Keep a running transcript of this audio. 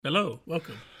Hello,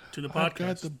 welcome to the podcast. I've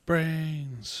got the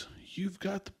brains. You've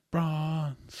got the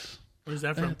bronze. Where's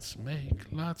that from? Let's make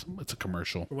lots of... It's a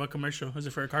commercial. For what commercial? Is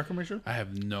it for a car commercial? I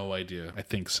have no idea. I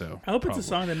think so. I hope it's a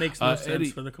song that makes no sense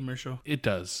Eddie, for the commercial. It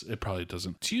does. It probably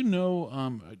doesn't. Do you know...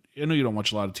 I know you don't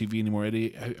watch a lot of TV anymore,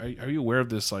 Eddie. Are you aware of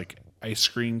this, ice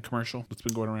cream commercial that's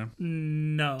been going around?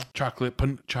 No. Chocolate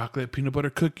peanut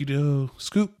butter cookie dough.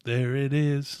 Scoop. There it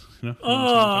is.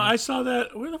 I saw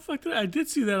that. Where the fuck did I did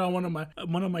see that on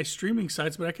one of my streaming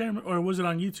sites, but I can't remember. Or was it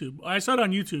on YouTube? I saw it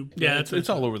on YouTube. Yeah, it's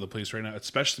all over the place right now,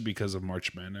 especially because of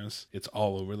March Madness. It's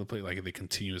all over the place. Like, they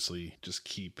continuously just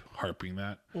keep harping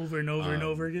that over and over and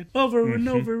over again. Over and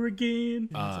over again.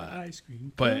 It's an ice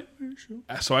cream commercial.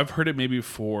 So I've heard it maybe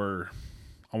for...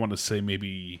 I want to say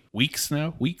maybe weeks,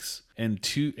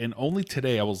 and only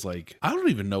today I was like, I don't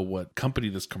even know what company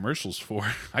this commercial's for.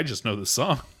 I just know the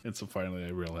song, and so finally I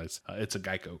realized it's a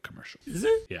Geico commercial. Is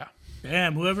it? Yeah.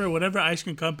 Damn, whatever ice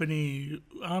cream company,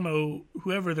 I don't know,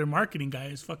 whoever their marketing guy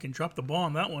is, fucking dropped the ball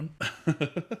on that one.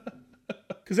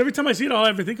 Because every time I see it, all I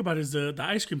ever think about is the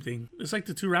ice cream thing. It's like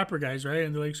the two rapper guys, right?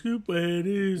 And they're like, scoop, where it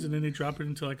is, and then they drop it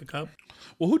into like a cup.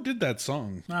 Well, who did that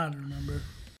song? I don't remember.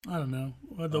 I don't know.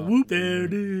 Or the whoop, there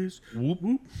it is. Whoop,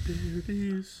 whoop, there it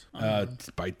is.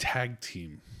 By Tag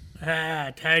Team.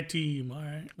 Tag Team. All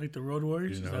right. Like the Road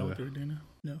Warriors? You know is that what they're doing now?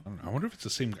 No. I don't know. I wonder if it's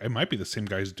the same. It might be the same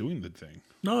guys doing the thing.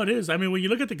 No, it is. I mean, when you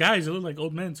look at the guys, they look like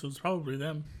old men, so it's probably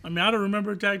them. I mean, I don't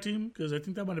remember Tag Team because I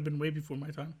think that might have been way before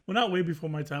my time. Well, not way before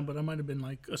my time, but I might have been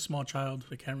like a small child.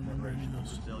 I can't remember any of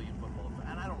those. Brazilian football,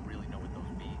 and I don't really know what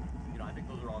those mean. I think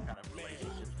those are all kind of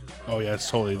relationships. Oh yeah, it's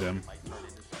totally them.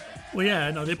 Well,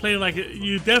 yeah, no, they play like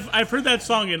I've heard that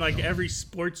song in like every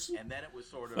sports and then it was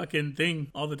sort of fucking thing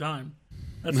all the time.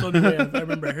 That's the only way I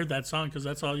remember I heard that song because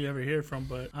that's all you ever hear from.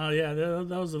 But yeah, that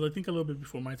was I think a little bit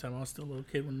before my time. I was still a little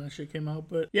kid when that shit came out.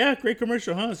 But yeah, great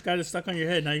commercial, huh? It's got it stuck on your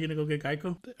head. Now you're gonna go get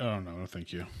Geico? Oh no,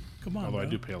 thank you. Come on, although bro. I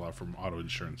do pay a lot from auto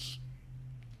insurance.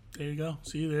 There you go.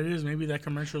 See, there it is. Maybe that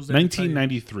commercial's there.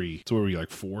 1993. So were we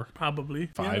like 4? Probably.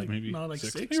 5 maybe? No, like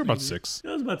 6. I think we're about 6.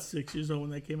 I was about 6 years old when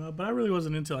that came out, but I really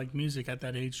wasn't into like music at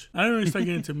that age. I didn't really start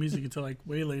getting into music until like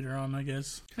way later on, I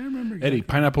guess. I can't remember exactly. Eddie,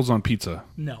 pineapples on pizza.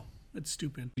 No, that's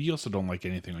stupid. You also don't like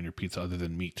anything on your pizza other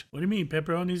than meat. What do you mean?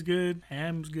 Pepperoni's good.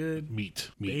 Ham's good.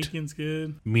 Meat. Bacon's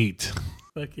good. Meat.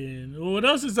 Fucking. Well, what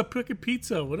else is a fucking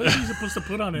pizza? What else are you supposed to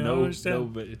put on it? I don't understand. No,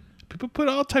 but people put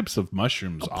all types of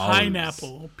mushrooms.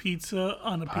 Pineapple pizza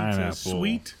on a pizza.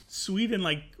 Pineapple. Sweet and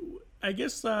like, I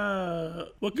guess,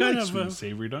 what You kind like of sweet and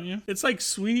savory, don't you? It's like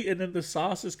sweet, and then the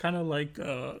sauce is kind of like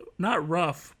not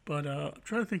rough, but I'm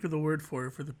trying to think of the word for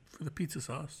it for the pizza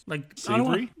sauce. Like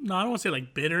Savory? I don't want to say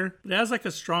like bitter, but it has like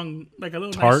a strong, like a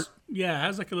little Tart? Nice, yeah, it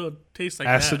has like a little taste like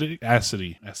Acidy.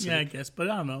 that. Yeah, I guess, but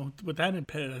I don't know. With that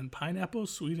and pineapple,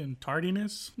 sweet and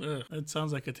tardiness, that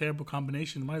sounds like a terrible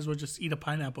combination. Might as well just eat a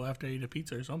pineapple after I eat a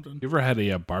pizza or something. You ever had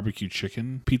a barbecue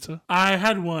chicken pizza? I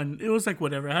had one. It was like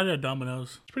whatever. I had it at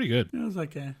Domino's. It's pretty good. It was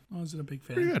like I wasn't a big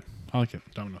fan. Pretty good. I like it.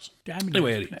 Domino's. Domino's.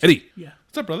 Anyway, Eddie. Yeah.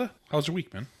 What's up, brother? How's your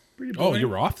week, man? Pretty Oh, boring. you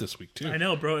were off this week, too. I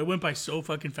know, bro. It went by so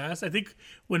fucking fast. I think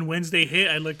when Wednesday hit,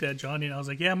 I looked at Johnny and I was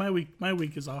like, "Yeah, my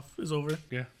week is over.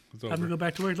 Yeah, it's over. I'm gonna go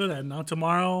back to work." Look at that. Now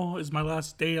tomorrow is my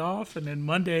last day off, and then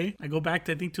Monday I go back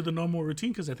to to the normal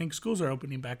routine because I think schools are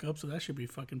opening back up, so that should be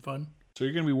fucking fun. So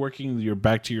you're going to be working, you're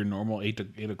back to your normal 8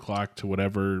 o'clock to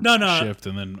whatever No. shift,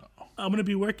 and then... I'm going to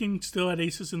be working still at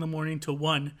ACES in the morning till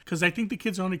 1 because I think the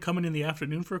kids are only coming in the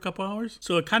afternoon for a couple hours.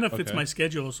 So it kind of fits Okay. my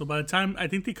schedule. So by the time I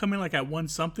think they come in like at 1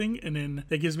 something, and then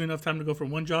that gives me enough time to go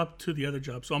from one job to the other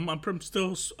job. So I'm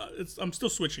still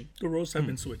switching. The roles have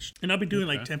been switched. And I'll be doing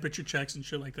like temperature checks and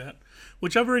shit like that,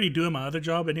 which I've already doing my other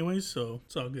job anyways. So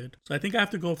it's all good. So I think I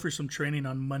have to go for some training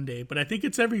on Monday, but I think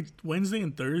it's every Wednesday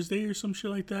and Thursday or some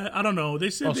shit like that. I don't know. They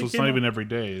said so it's not even every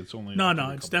day. It's only... No,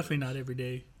 it's definitely not every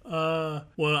day.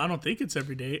 Well, I don't think it's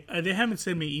every day. They haven't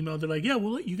sent me an email. They're like, "Yeah,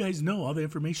 we'll let you guys know all the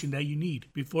information that you need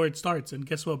before it starts." And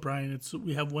guess what, Brian?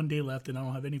 We have 1 day left, and I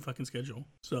don't have any fucking schedule.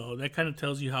 So that kind of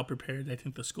tells you how prepared I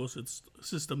think the school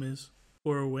system is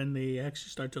for when they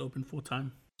actually start to open full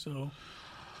time. So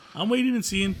I'm waiting and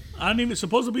seeing. I don't even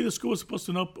supposedly the school is supposed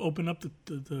to open up the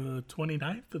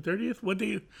 29th, the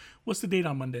 30th. What's the date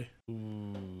on Monday?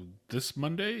 This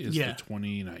Monday is the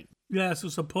 29th. Yeah, so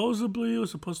supposedly it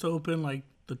was supposed to open like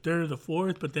the 3rd or the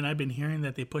 4th, but then I've been hearing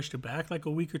that they pushed it back like a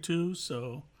week or two,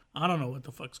 so I don't know what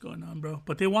the fuck's going on, bro.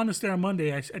 But they want us there on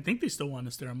Monday. I think they still want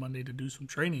us there on Monday to do some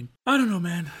training. I don't know,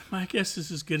 man. My guess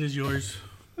is as good as yours.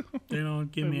 They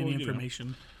don't give me any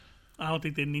information. I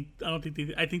think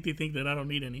they think that I don't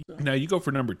need any. So. Now, you go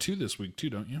for number 2 this week, too,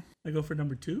 don't you? I go for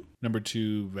number 2? Number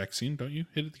 2 vaccine, don't you?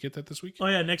 Get that this week? Oh,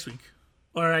 yeah, next week.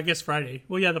 or I guess Friday.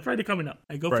 Well, yeah, the Friday coming up.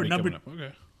 I go Friday for number. coming up.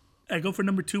 Okay. I go for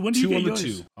number 2. When do you 2 get on the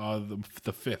yours? 2.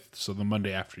 The 5th, so the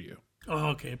Monday after you. Oh,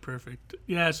 okay, perfect.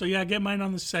 Yeah, so yeah, I get mine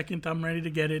on the 2nd. I'm ready to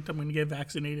get it. I'm gonna get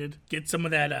vaccinated. Get some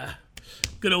of that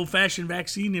good old fashioned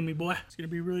vaccine in me, boy. It's gonna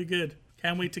be really good.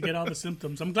 Can't wait to get all the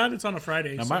symptoms. I'm glad it's on a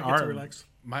Friday, Now, so I get to relax.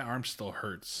 my arm still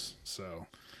hurts, so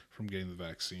from getting the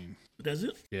vaccine. Does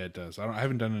it? Yeah, it does. I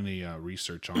haven't done any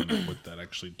research on what that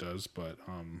actually does, but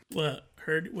What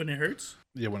hurt when it hurts?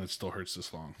 yeah, when it still hurts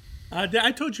this long.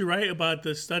 I told you right about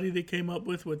the study they came up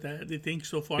with that they think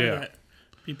so far Yeah. that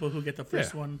people who get the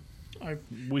first Yeah. one are.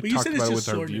 We but you talked said it's about it just with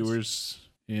our soreness. viewers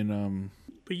in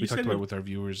But you we talked said about it with our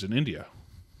viewers in India.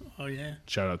 Oh yeah.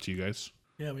 Shout out to you guys.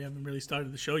 Yeah, we haven't really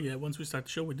started the show yet. Once we start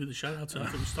the show, we do the shout outs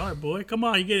after we start, boy. Come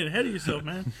on, you're getting ahead of yourself,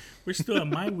 man. We're still at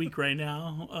my week right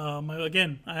now.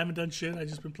 Again, I haven't done shit. I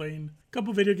just been playing a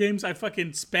couple video games. I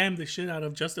fucking spammed the shit out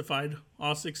of Justified,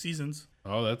 all 6 seasons.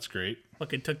 Oh, that's great.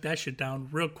 Fucking took that shit down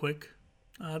real quick.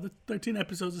 The 13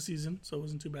 episodes a season, so it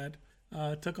wasn't too bad.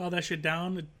 Took all that shit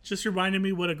down. It just reminded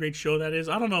me what a great show that is.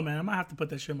 I don't know, man. I might have to put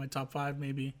that shit in my top 5,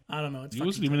 maybe. I don't know. It's It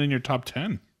wasn't even in your top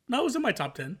 10. No, it was in my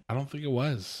top 10. I don't think it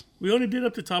was. We only did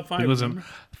up to top 5. It wasn't. remember?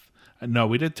 No,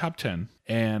 we did top 10,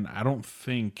 and I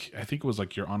think it was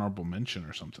like your honorable mention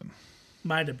or something.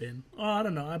 Might have been. Oh, I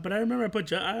don't know. But I remember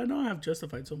I know I have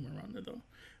Justified somewhere around there though.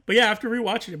 But yeah, after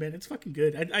rewatching it, man, it's fucking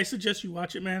good. I suggest you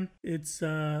watch it, man. It's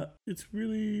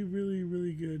really, really,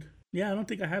 really good. Yeah, I don't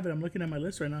think I have it. I'm looking at my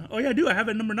list right now. Oh yeah, I do. I have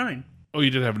it number 9. Oh, you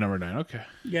did have number 9. Okay.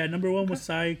 Yeah, number 1 was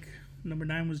Psych. Number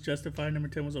 9 was Justified. Number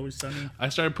 10 was Always Sunny. I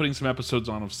started putting some episodes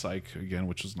on of Psych again,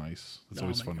 which was nice. It's Oh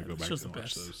always my fun God, to go that back show's and the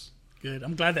watch best. those. Good.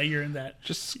 I'm glad that you're in that.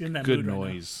 Just you're in that good mood right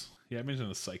now. noise. Yeah, I'm in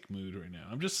a Psych mood right now.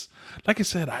 I'm just like I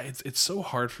said. It's so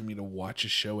hard for me to watch a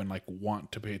show and like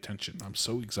want to pay attention. I'm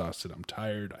so exhausted. I'm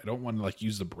tired. I don't want to like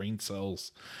use the brain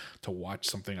cells to watch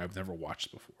something I've never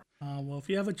watched before. Well, if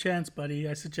you have a chance, buddy,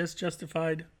 I suggest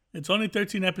Justified. It's only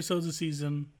 13 episodes a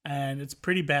season, and it's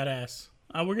pretty badass.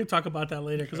 We're gonna talk about that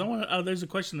later because I want. There's a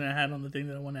question that I had on the thing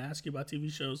that I want to ask you about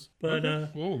TV shows. But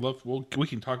we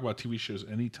can talk about TV shows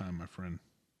anytime, my friend.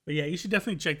 but yeah, you should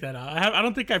definitely check that out. I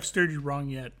don't think I've stirred you wrong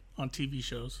yet on TV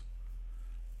shows.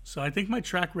 So I think my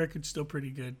track record's still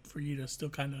pretty good for you to still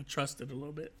kind of trust it a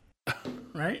little bit.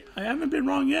 Right? I haven't been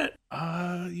wrong yet.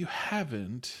 You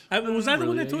haven't. Was I the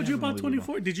one that told you about haven't really been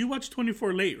 24? Did you watch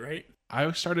 24 late, right? I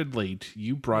started late.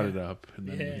 You brought it up, and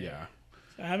then Yeah.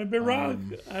 I haven't been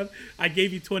wrong. I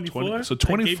gave you 24. So I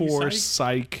gave you 24,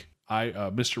 Psych. Psych,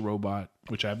 Mr. Robot,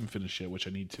 which I haven't finished yet, which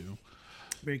I need to.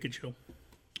 Very good show.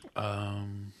 I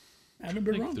I haven't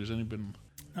been think wrong. if there's any been.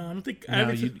 I don't think. I No,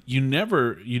 haven't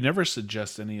you never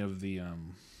suggest any of the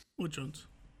Which ones?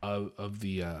 of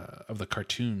the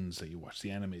cartoons that you watch,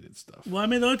 the animated stuff. Well, I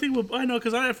mean, the only thing I know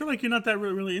because I feel like you're not that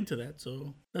really into that,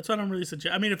 so that's why I don't really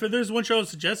suggest. I mean, if there's one show I would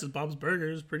suggest, it's Bob's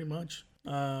Burgers, pretty much,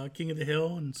 King of the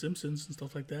Hill and Simpsons and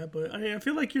stuff like that. But I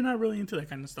feel like you're not really into that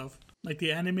kind of stuff, like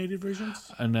the animated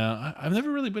versions. And I've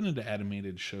never really been into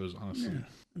animated shows, honestly.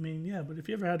 I mean, yeah, but if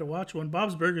you ever had to watch one,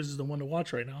 Bob's Burgers is the one to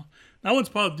watch right now. That one's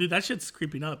probably, dude, that shit's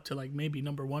creeping up to like maybe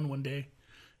number 1 one day,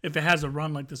 if it has a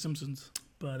run like The Simpsons.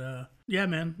 But yeah,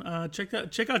 man, check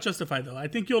out Justified though. I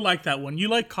think you'll like that one. You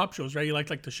like cop shows, right? You like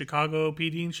the Chicago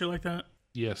PD and shit like that.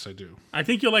 Yes, I do. I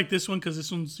think you'll like this one because this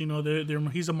one's,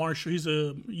 he's a marshal, he's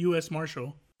a U.S.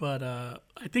 marshal. But I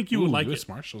think you would like U.S. it.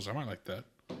 Marshals, I might like that.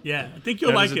 Yeah, I think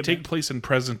you'll Now, like does it. it take man. place in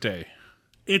present day?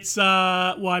 It's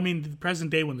well, I mean, the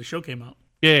present day when the show came out.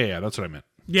 Yeah, that's what I meant.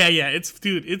 Yeah,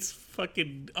 it's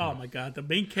fucking. Oh my god, the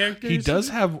main character. He does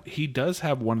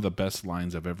have one of the best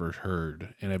lines I've ever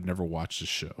heard, and I've never watched the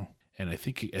show. And I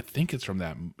think it's from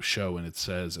that show, and it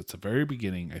says at the very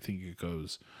beginning, I think it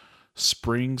goes,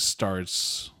 "Spring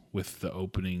starts with the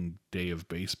opening day of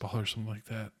baseball," or something like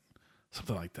that.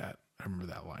 Something like that. I remember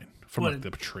that line from What? like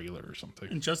the trailer or something.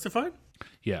 in Justified.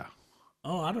 Yeah,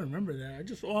 Oh, I don't remember that. I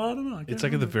don't know. I can't it's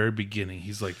like at the remember. very beginning.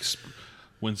 He's like,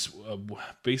 when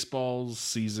baseball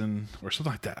season or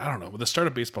something like that. I don't know. The start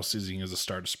of baseball season is the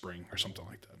start of spring or something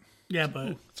like that. Yeah,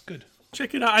 but It's good.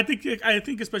 check it out. I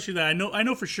think especially that I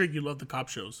know for sure you love the cop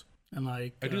shows and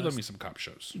like I do love me some cop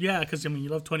shows. Yeah, because I mean you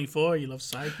love 24, you love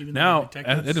Psych, even though Now, you like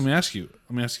detectives. let me ask you.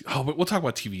 Oh, but we'll talk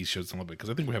about TV shows in a little bit because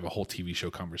I think we have a whole TV show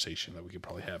conversation that we could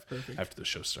probably have after the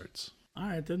show starts. All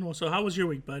right, then. Well, so how was your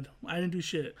week, bud? I didn't do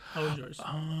shit. How was yours?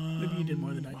 Maybe you did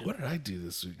more than I did. What did I do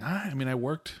this week? I mean, I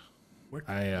worked. Worked?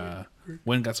 I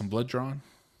went and got some blood drawn.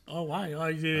 Oh, why? Oh,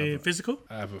 you did physical?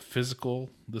 I have a physical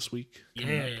this week.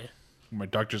 Yeah. My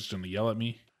doctor's going to yell at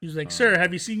me. He was like, "Sir,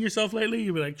 have you seen yourself lately?"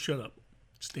 You'd be like, "Shut up.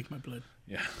 Just take my blood."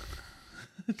 Yeah.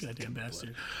 Goddamn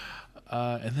bastard.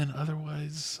 And then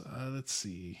otherwise, let's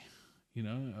see. You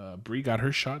know, Bree got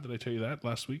her shot. Did I tell you that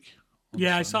last week?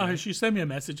 Yeah, I saw her. She sent me a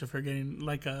message of her getting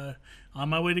like on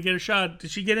my way to get a shot.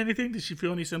 Did she get anything? Did she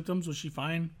feel any symptoms? Was she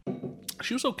fine?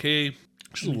 She was okay.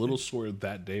 She's a little sore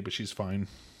that day, but she's fine.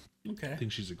 Okay. I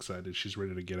think she's excited. She's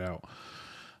ready to get out.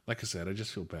 Like I said, I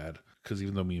just feel bad because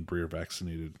even though me and Bree are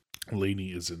vaccinated,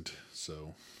 Lainey isn't.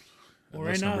 So Well,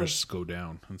 unless right now- numbers go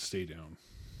down and stay down.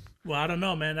 Well, I don't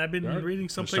know, man. I've been reading They're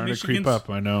someplace starting to creep up.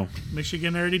 I know.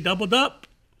 Michigan already doubled up,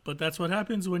 but that's what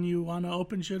happens when you want to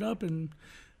open shit up. And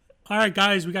all right,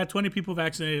 guys, we got 20 people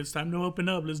vaccinated. It's time to open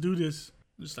up. Let's do this.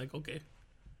 Just like, okay.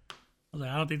 I was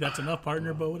like, I don't think that's enough,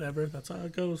 partner, but whatever. That's how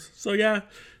it goes. So yeah,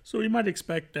 so we might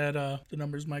expect that the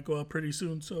numbers might go up pretty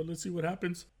soon. So let's see what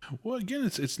happens. Well, again,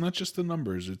 it's not just the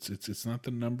numbers. It's not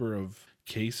the number of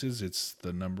cases. It's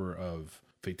the number of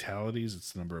fatalities.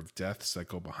 It's the number of deaths that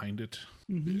go behind it.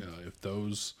 If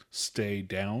those stay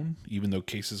down, even though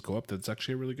cases go up, that's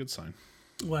actually a really good sign.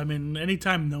 Well, I mean,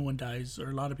 anytime no one dies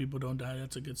or a lot of people don't die,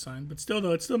 that's a good sign. But still,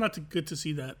 though, it's still not good to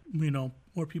see that,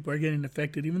 more people are getting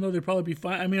affected, even though they'd probably be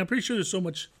fine. I mean, I'm pretty sure there's so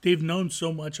much, they've known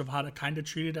so much of how to kind of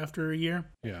treat it after a year.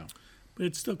 Yeah. But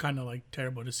it's still kind of like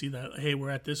terrible to see that, hey, we're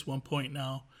at this one point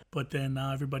now, but then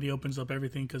now everybody opens up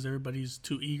everything because everybody's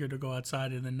too eager to go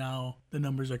outside. And then now the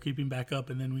numbers are creeping back up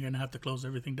and then we're going to have to close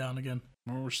everything down again.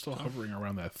 Well, we're still hovering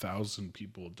around that 1,000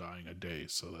 people dying a day,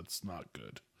 so that's not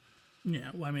good.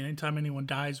 Yeah, well, I mean, anytime anyone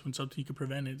dies when something you could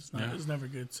prevent it, it's never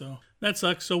good. So that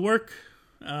sucks. So work.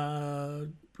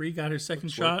 Bree got her second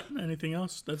shot. Anything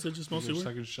else? That's it. Just mostly work.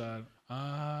 Second shot.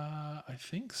 I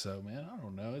think so, man. I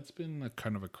don't know. It's been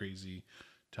kind of a crazy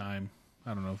time.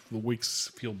 I don't know. The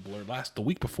weeks feel blurred. The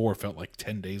week before felt like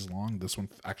 10 days long. This one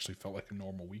actually felt like a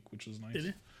normal week, which was nice. Did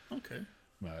it? Okay.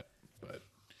 But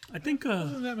I think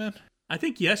other than that, man. I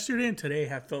think yesterday and today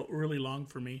have felt really long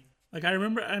for me. Like I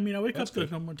remember, I wake up to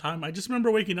one more time. I just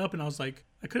remember waking up and I was like,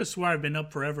 I could have swore I'd been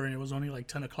up forever and it was only like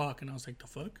 10 o'clock. And I was like, the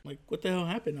fuck? Like, what the hell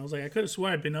happened? I was like, I could have swore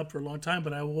I'd been up for a long time,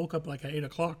 but I woke up like at 8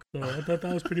 o'clock. So I thought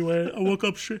that was pretty weird. I woke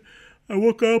up,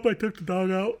 I took the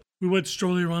dog out. We went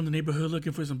strolling around the neighborhood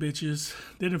looking for some bitches.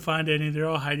 Didn't find any. They're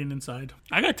all hiding inside.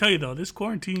 I gotta tell you though, this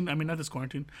quarantine, not this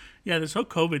quarantine. Yeah, this whole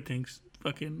COVID thing's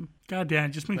fucking,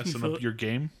 goddamn, just makes me Messing feel. up your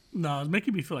game? No, it's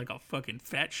making me feel like a fucking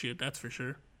fat shit, that's for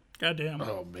sure. Goddamn.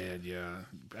 Oh man, yeah.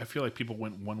 I feel like people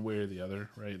went one way or the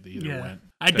other, right? They either went.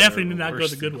 I definitely did not go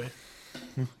the good way.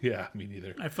 Yeah, me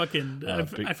neither. I fucking.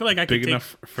 I feel like I could big take.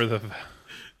 enough for the.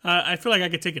 I feel like I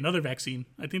could take another vaccine.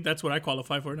 I think that's what I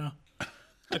qualify for now.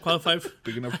 I qualify.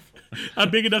 Big enough. I'm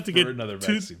big enough to get another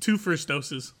two first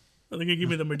doses. I think they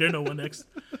give me the Moderna one next.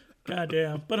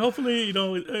 Goddamn. But hopefully,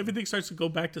 everything starts to go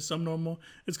back to some normal.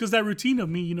 It's because that routine of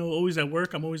me, always at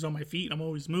work, I'm always on my feet, I'm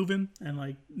always moving. And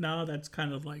like now that's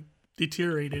kind of like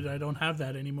deteriorated. I don't have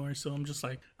that anymore. So I'm just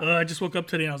like, I just woke up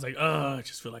today and I was like, I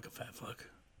just feel like a fat fuck.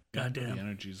 Goddamn. The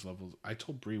energies levels. I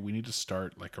told Bree we need to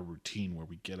start like a routine where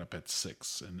we get up at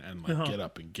 6 and like get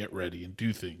up and get ready and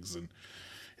do things. And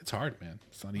it's hard, man.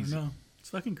 It's not easy. I know. It's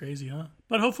fucking crazy, huh?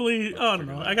 But hopefully, I don't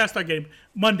know. I gotta start getting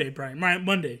Monday, Brian. Right,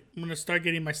 Monday. I'm gonna start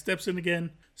getting my steps in again.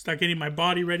 Start getting my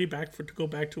body ready to go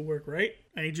back to work. Right?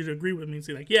 I need you to agree with me and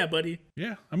say like, yeah, buddy.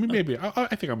 Yeah, maybe. I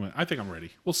think I'm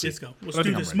ready. We'll see. Let's go. Let's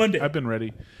do this Monday. I've been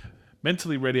ready,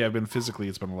 mentally ready. I've been physically.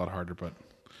 It's been a lot harder, but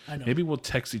I know. Maybe we'll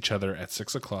text each other at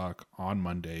 6 o'clock on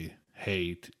Monday.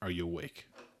 Hey, are you awake?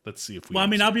 Let's see if we.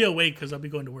 Well, I'll be awake because I'll be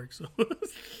going to work. So.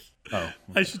 Oh,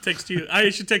 okay. I should text you.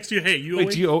 Hey, you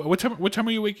wait? awake? What time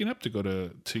are you waking up to go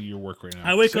to your work right now?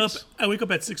 I wake up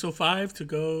at 6:05 to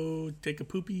go take a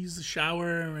poopies,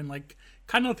 shower, and like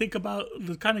kind of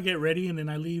get ready, and then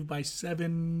I leave by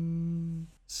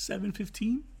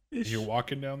 7:15 ish. You're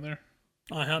walking down there?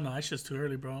 Oh hell no, that's just too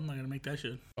early, bro. I'm not gonna make that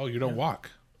shit. Oh, you don't walk?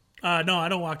 No, I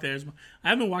don't walk there. I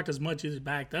haven't walked as much either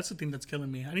back. That's the thing that's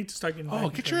killing me. I need to start getting back. Oh,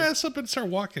 get your ass up and start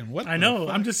walking. What? I know.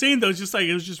 I'm just saying though. It's just like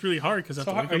it was just really hard because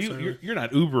you're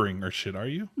not Ubering or shit, are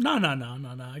you? No.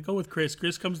 I go with Chris.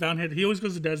 Chris comes down here. He always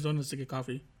goes to Dad's Donuts to get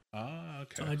coffee. Ah,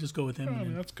 okay. So I just go with him. Oh, I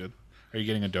mean, that's good. Are you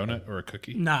getting a donut or a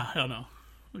cookie? Nah, hell no.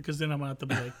 Because then I'm gonna have to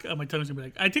be like, my tummy's gonna be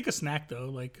like. I take a snack though.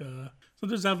 Like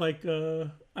sometimes I have like I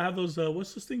have those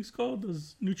what's those things called?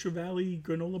 Those Nutri-Valley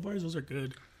granola bars. Those are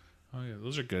good. Oh yeah,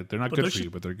 those are good. They're not good for you,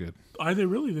 but they're good. Are they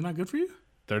really? They're not good for you?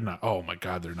 They're not. Oh my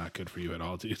god, they're not good for you at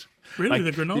all, dude. Really,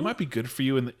 like, the granola? They might be good for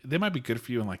you, and they might be good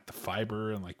for you in like the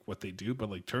fiber and like what they do, but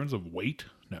like terms of weight,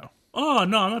 no. Oh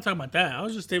no, I'm not talking about that. I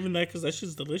was just saving that because that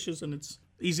shit's delicious and it's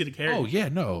easy to carry. Oh yeah,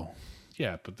 no,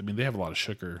 yeah, but I mean they have a lot of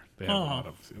sugar. They have a lot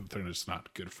of. They're just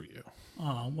not good for you.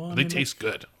 Oh well, they taste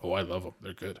good. Oh, I love them.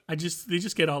 They're good. They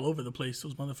just get all over the place.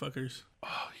 Those motherfuckers.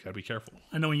 Oh, you gotta be careful.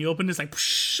 I know when you open this, like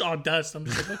all dust. I'm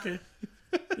just like, okay.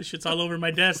 This shit's all over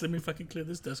my desk. Let me fucking clear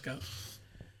this desk out.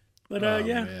 But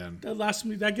yeah, man.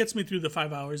 that gets me through the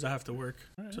 5 hours I have to work.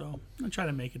 Right. So I'm trying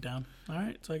to make it down. All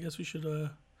right. So I guess we should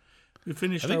we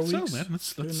finished our weeks. So, man.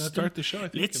 Let's start the show. I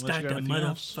think. Let's start the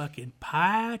motherfucking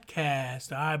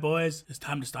podcast. All right, boys. It's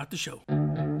time to start the show.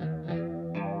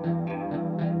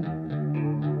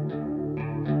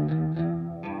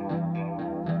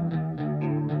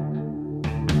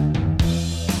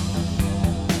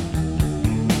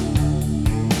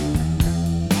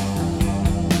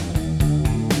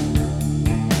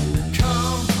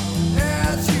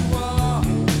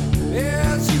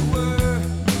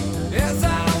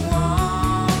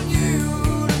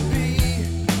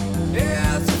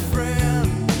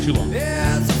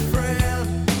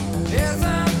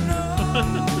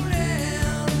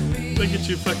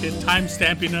 Time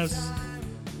stamping us.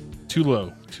 Too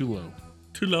low. Too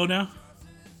low now?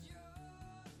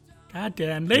 God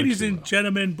damn. Ladies and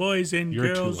gentlemen, boys and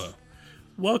girls, too low.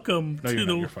 Welcome to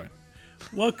you're fine.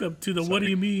 Welcome to the What Do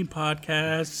You Mean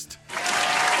podcast.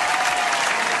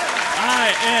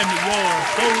 I am your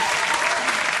host,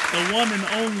 the one and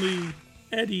only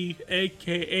Eddie,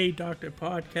 aka Dr.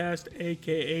 Podcast,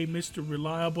 aka Mr.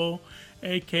 Reliable,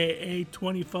 aka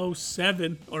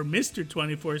 24/7 or Mr.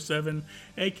 24/7,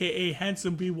 aka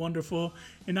Handsome Be Wonderful,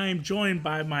 and I am joined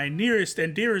by my nearest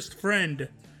and dearest friend,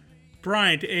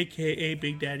 Bryant, aka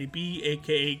Big Daddy B,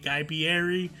 aka Guy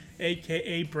Bieri,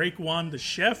 aka Break One the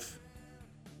Chef.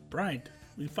 Bryant,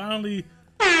 we finally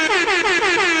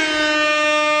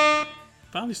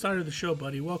started the show,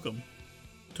 buddy. Welcome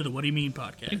to the What Do You Mean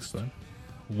podcast. Thanks, man.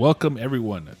 Welcome,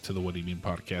 everyone, to the What Do You Mean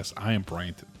podcast. I am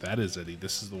Bryant. That is Eddie.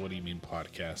 This is the What Do You Mean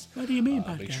podcast. What do you mean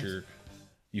podcast? Make sure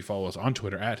you follow us on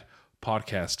Twitter at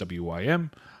podcastwym.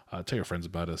 Tell your friends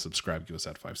about us. Subscribe. Give us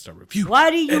that 5-star review.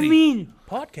 What do you mean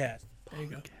podcast? There you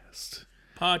go.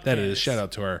 Podcast. That is. Shout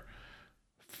out to our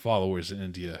followers in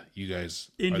India. You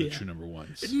guys are the true number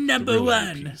ones. Number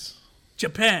one. MVPs.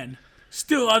 Japan.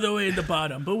 Still all the way at the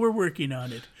bottom, but we're working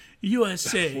on it.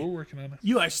 USA. We're working on it.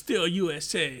 You are still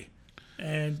USA.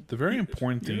 And the very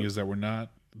important thing is that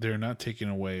they're not taking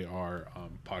away our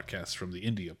podcasts from the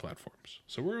India platforms.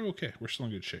 So we're okay. We're still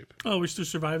in good shape. Oh, we're still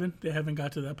surviving? They haven't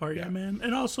got to that part yet, man.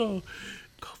 And also,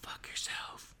 go fuck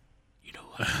yourself. You know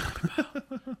what I'm talking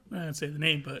about. I didn't say the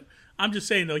name, but I'm just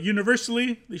saying, though,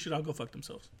 universally, they should all go fuck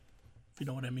themselves. If you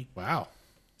know what I mean. Wow.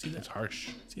 See that? That's harsh.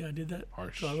 See how I did that?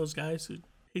 Harsh. To all those guys who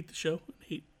hate the show,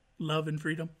 hate love and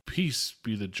freedom. Peace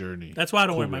be the journey. That's why I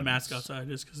don't wear my mask outside,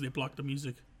 just because they block the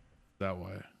music. That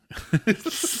way.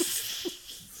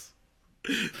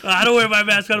 I don't wear my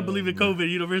mask. I don't believe in COVID.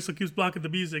 Universal keeps blocking the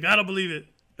music. I don't believe it.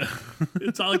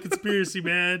 It's all a conspiracy,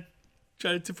 man.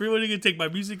 Trying to free. What are you gonna take my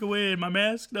music away and my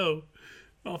mask? No,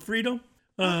 all freedom.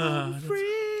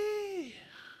 Free.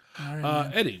 All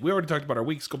right, Eddie, we already talked about our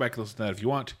weeks. Go back and listen to that if you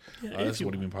want. Yeah, this is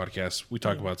What Do You Mean podcast. We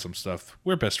talk about some stuff.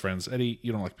 We're best friends. Eddie,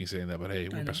 you don't like me saying that, but hey,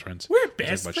 we're best friends. We're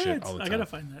best friends. I gotta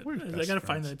find that. I gotta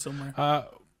find that somewhere.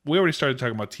 We already started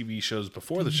talking about TV shows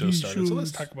before the show started, so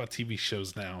let's talk about TV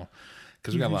shows now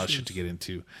because we got a lot of shit to get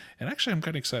into. And actually, I'm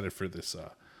kind of excited for this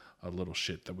a little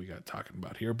shit that we got talking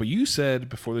about here. But you said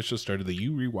before the show started that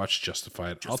you rewatched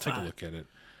Justified. I'll take a look at it.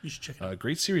 You should check it out.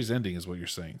 Great series ending is what you're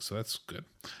saying, so that's good.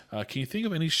 Can you think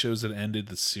of any shows that ended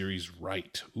the series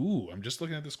right? Ooh, I'm just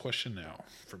looking at this question now.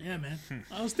 Yeah, man.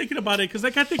 I was thinking about it because I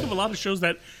can't think of a lot of shows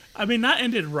that, I mean, not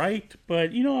ended right,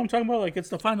 but you know what I'm talking about? Like, it's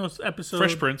the final episode.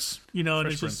 Fresh Prince. You know, and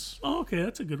it's just, okay,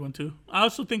 that's a good one, too. I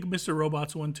also think Mr.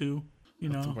 Robot's one, too. You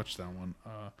know, I have to watch that one.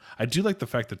 I do like the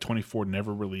fact that 24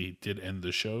 never really did end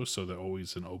the show, so they're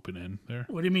always an open end there.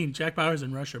 What do you mean? Jack Bauer's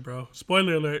in Russia, bro.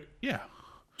 Spoiler alert. Yeah.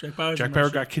 Jack Bauer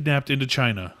got kidnapped into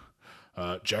China.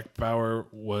 Jack Bauer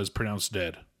was pronounced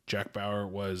dead. Jack Bauer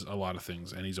was a lot of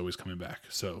things, and he's always coming back.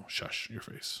 So, shush your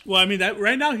face. Well, I mean, that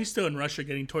right now he's still in Russia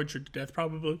getting tortured to death,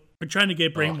 probably. Or trying to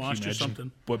get brainwashed or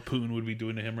something. What Putin would be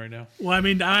doing to him right now? Well, I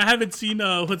mean, I haven't seen,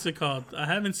 what's it called? I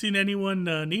haven't seen anyone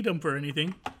need him for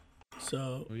anything.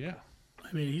 So, yeah.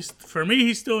 I mean, for me,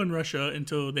 he's still in Russia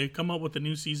until they come up with a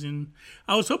new season.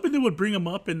 I was hoping they would bring him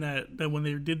up in that when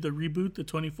they did the reboot, the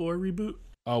 24 reboot.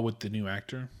 Oh, with the new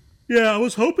actor? Yeah, I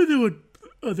was hoping they would.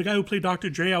 The guy who played Dr.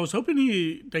 Dre, I was hoping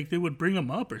they would bring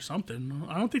him up or something.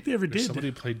 I don't think they ever did.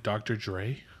 Somebody played Dr.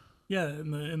 Dre? Yeah,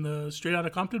 in the Straight Outta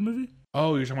Compton movie.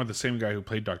 Oh, you're talking about the same guy who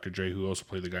played Dr. Dre, who also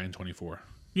played the guy in 24.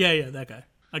 Yeah, that guy.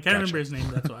 I can't remember his name.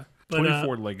 That's why. But,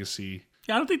 24 Legacy.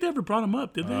 Yeah, I don't think they ever brought him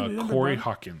up, did they? Corey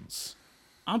Hawkins.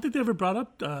 I don't think they ever brought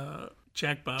up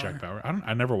Jack Bauer.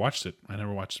 I never watched it.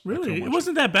 Really? It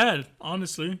wasn't that bad,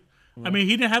 honestly. Well, I mean,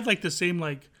 he didn't have like the same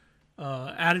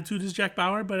attitude as Jack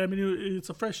Bauer, but I mean, it's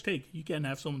a fresh take. You can't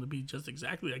have someone to be just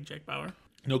exactly like Jack Bauer.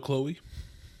 No Chloe?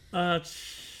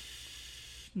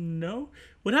 No.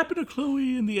 What happened to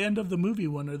Chloe in the end of the movie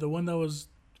one, or the one that was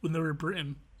when they were in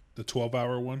Britain? The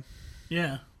 12-hour one?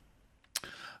 Yeah.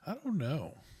 I don't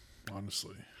know,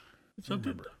 honestly. I just I'll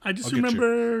get you.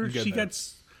 remember I'm getting she there.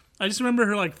 gets. I just remember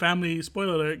her like family.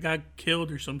 Spoiler alert! Got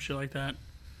killed or some shit like that.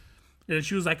 And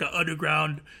she was like an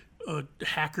underground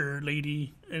hacker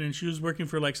lady, and then she was working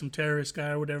for like some terrorist guy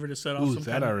or whatever to set off. Ooh, some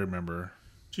that kind I of, remember.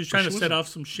 she was trying to she set wasn't- off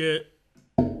some shit.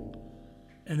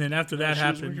 And then after that She was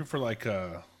happened, working for like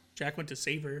Jack went to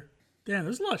save her. Damn,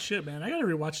 there's a lot of shit, man. I gotta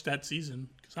rewatch that season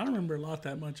because I don't remember a lot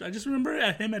that much. I just remember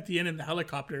him at the end in the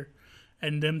helicopter,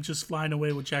 and them just flying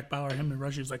away with Jack Bauer. Him and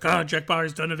Russia. He's like, Jack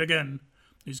Bauer's done it again.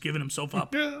 He's giving himself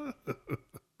up.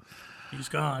 He's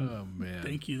gone. Oh man.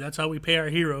 Thank you. That's how we pay our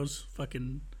heroes.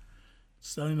 Fucking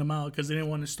selling them out because they didn't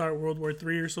want to start World War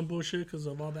III or some bullshit because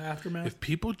of all the aftermath. If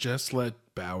people just let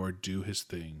Bauer do his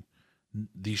thing,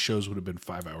 these shows would have been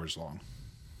 5 hours long.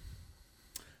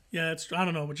 Yeah, I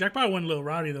don't know. But Jack Bauer went a little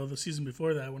rowdy though the season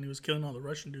before that when he was killing all the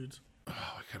Russian dudes. Oh,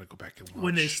 I gotta go back and watch.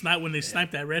 When they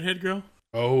sniped that redhead girl.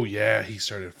 Oh yeah, he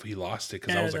lost it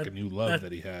because that Yeah, was like a new love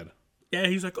that he had. Yeah,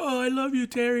 he's like, "Oh, I love you,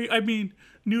 Terry. I mean,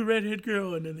 new redhead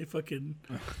girl." And then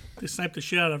they sniped the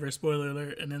shit out of her. Spoiler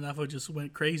alert! And then that fool just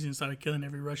went crazy and started killing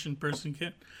every Russian person.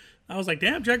 I was like,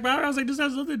 "Damn, Jack Bauer." I was like, "This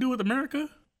has nothing to do with America."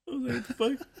 I was like, "What the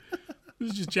fuck?"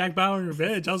 This is just Jack Bauer and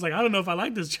revenge. I was like, "I don't know if I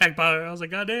like this Jack Bauer." I was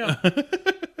like, "God damn."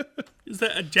 Is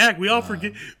that Jack? We all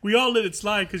forget. We all let it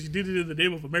slide because you did it in the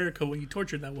name of America when you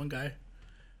tortured that one guy.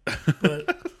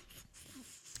 But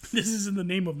this is in the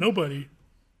name of nobody.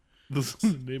 This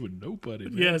is the name of nobody.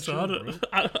 Man. Yeah, so Chill, I bro.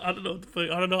 don't know what the fuck.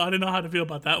 I don't know. I didn't know how to feel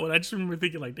about that one. I just remember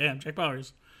thinking like, damn, Jack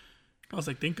Bauer's. I was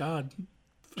like, thank God.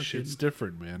 Shit's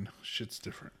different, man. Shit's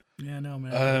different. Yeah, no,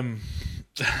 man.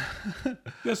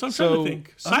 Yeah, so I'm trying So to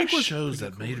think. other Psych was shows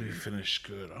pretty that cool. made me finish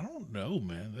good. I don't know,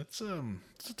 man. That's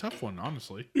it's a tough one,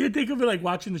 honestly. You think of it like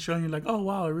watching the show and you're like, oh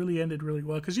wow, it really ended really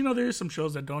well. Because there is some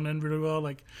shows that don't end really well.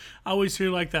 Like I always hear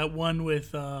like that one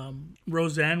with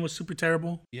Roseanne was super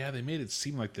terrible. Yeah, they made it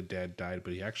seem like the dad died,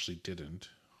 but he actually didn't.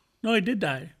 No, he did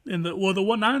die in the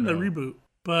one not in the reboot,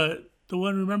 but the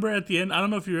one remember at the end. I don't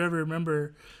know if you ever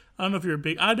remember. I don't know if you're a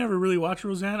big. I never really watched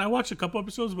Roseanne. I watched a couple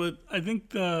episodes, but I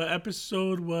think the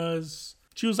episode was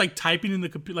she was like typing in the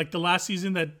computer. Like the last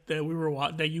season that we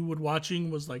were that you were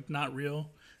watching was like not real.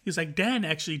 He's like Dan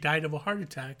actually died of a heart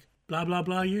attack. Blah blah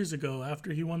blah years ago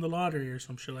after he won the lottery or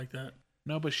some shit like that.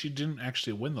 No, but she didn't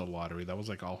actually win the lottery. That was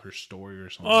like all her story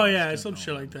or something. Oh I yeah, just some didn't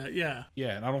shit know. like that. Yeah.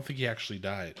 Yeah, and I don't think he actually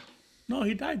died. No,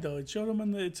 he died though. It showed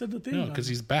him it said the thing. No, on because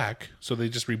it. he's back. So they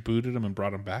just rebooted him and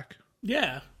brought him back.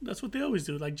 Yeah, that's what they always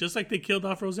do. Like just like they killed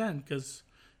off Roseanne because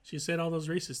she said all those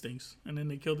racist things, and then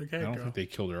they killed her I character. don't think they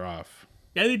killed her off.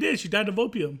 Yeah, they did. She died of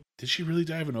opium. Did she really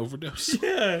die of an overdose?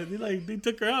 Yeah, they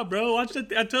took her out, bro. Watch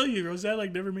that. I tell you, Roseanne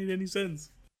like never made any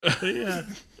sense. But yeah,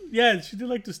 yeah, she did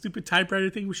like the stupid typewriter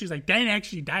thing where she's like, Dan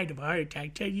actually died of a heart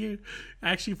attack 5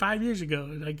 years ago.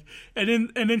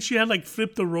 And then she had like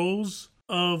flipped the roles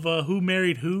of who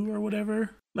married who or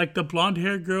whatever. Like the blonde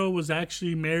haired girl was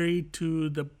actually married to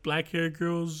the black haired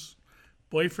girl's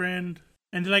boyfriend.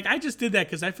 And they're like, I just did that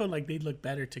because I felt like they'd look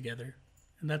better together.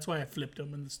 And that's why I flipped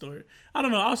them in the story. I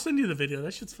don't know. I'll send you the video.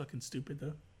 That shit's fucking stupid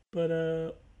though. But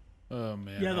Oh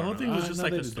man. Yeah, the I whole don't thing know. was just No,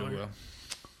 like they a didn't do story. well.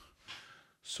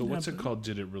 So Yeah, what's it but- called?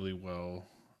 Did it really well?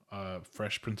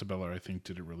 Fresh Prince of Bel-Air, I think,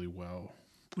 did it really well.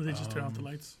 will they just turn off the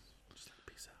lights? Just like,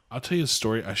 peace out. I'll tell you a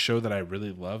story. A show that I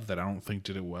really love that I don't think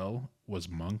did it well was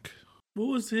Monk. What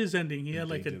was his ending? He had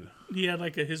They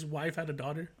like did. his wife had a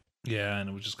daughter. Yeah, and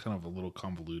it was just kind of a little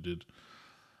convoluted.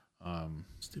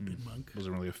 Stupid monk.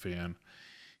 Wasn't really a fan.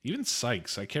 Even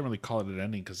Sykes, I can't really call it an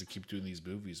ending because they keep doing these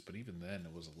movies, but even then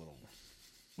it was a little.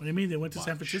 What do you mean they went to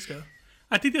San Much. Francisco?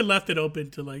 I think they left it open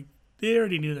to like they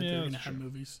already knew that they Yeah, were gonna that's have true.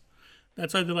 movies.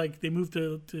 That's why they moved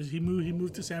he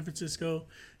moved to San Francisco.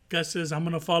 Gus says, I'm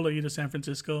gonna follow you to San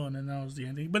Francisco, and then that was the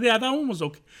ending. But yeah, that one was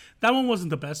okay. That one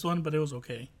wasn't the best one, but it was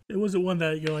okay. It was the one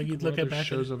that you're like you'd look What at other back.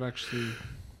 shows I've actually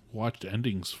watched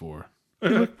endings for.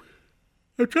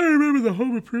 I'm trying to remember the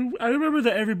Home Improvement. I remember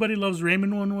the Everybody Loves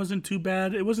Raymond one wasn't too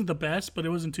bad. It wasn't the best, but it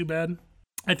wasn't too bad.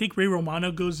 I think Ray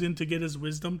Romano goes in to get his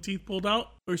wisdom teeth pulled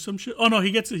out or some shit. Oh no,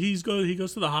 he goes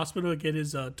to the hospital to get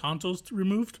his tonsils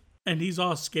removed, and he's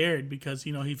all scared because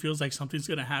he feels like something's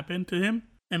gonna happen to him,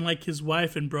 and like his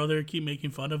wife and brother keep making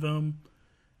fun of him,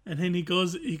 and then he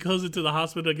goes into the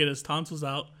hospital to get his tonsils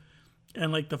out.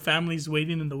 And like the family's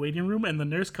waiting in the waiting room, and the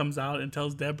nurse comes out and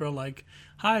tells Deborah like,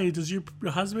 "Hi, does your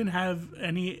husband have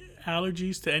any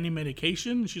allergies to any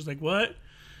medication?" And she's like, "What?"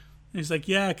 And he's like,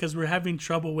 yeah, because we're having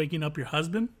trouble waking up your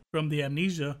husband from the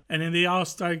amnesia. And then they all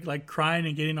start like crying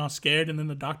and getting all scared. And then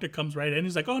the doctor comes right in.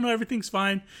 He's like, oh no, everything's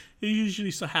fine. It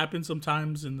usually happens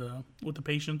sometimes with the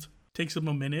patient. Takes them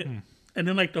a minute. And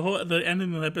then like the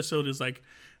ending of the episode is like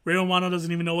Ray Romano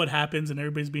doesn't even know what happens, and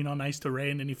everybody's being all nice to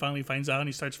Ray, and then he finally finds out and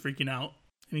he starts freaking out.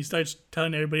 And he starts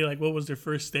telling everybody like what was their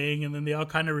first thing, and then they all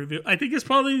kind of reveal. I think it's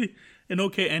probably an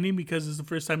okay ending because it's the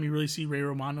first time you really see Ray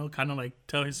Romano kind of like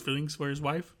tell his feelings for his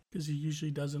wife, because he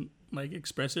usually doesn't like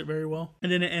express it very well.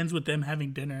 And then it ends with them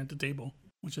having dinner at the table,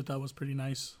 which I thought was pretty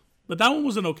nice. But that one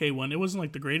was an okay one. It wasn't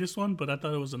like the greatest one, but I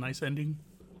thought it was a nice ending.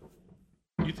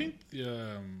 You think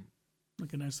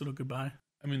Like a nice little goodbye.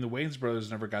 I mean, the Wayans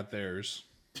brothers never got theirs.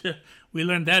 We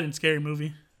learned that in Scary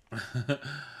Movie.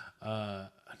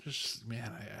 Just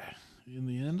man,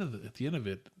 at the end of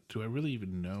it, do I really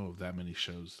even know of that many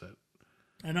shows that?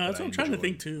 I know that's what I'm trying to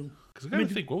think too. Because I gotta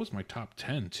think, what was my top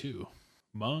 10 too?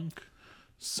 Monk,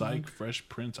 Psych, Fresh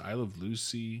Prince, I Love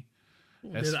Lucy,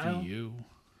 SVU,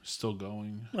 still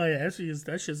going. Oh yeah,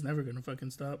 that shit's never gonna fucking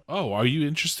stop. Oh, are you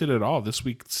interested at all? This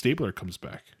week, Stabler comes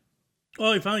back.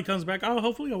 Oh, he finally comes back. Oh,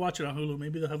 hopefully I'll watch it on Hulu.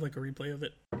 Maybe they'll have like a replay of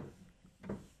it.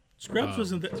 Scrubs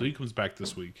wasn't that. So he comes back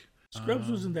this week. Scrubs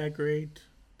wasn't that great.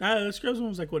 Scrubs one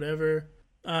was like whatever.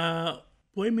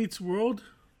 Boy Meets World.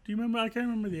 Do you remember? I can't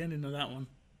remember the ending of that one.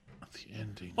 The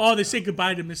ending. Oh, they say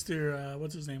goodbye to Mr.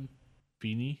 What's his name?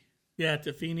 Feeney. Yeah,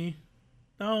 to Feeney.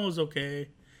 That one was okay.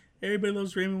 Everybody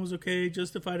Loves Raymond was okay.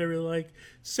 Justified I really like.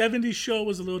 70s Show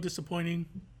was a little disappointing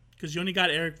because you only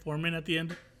got Eric Foreman at the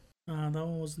end. That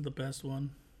one wasn't the best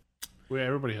one. Well,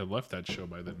 everybody had left that show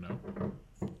by then, no?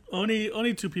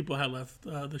 Only two people had left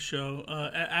the show.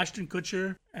 Ashton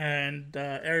Kutcher and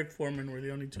Eric Foreman were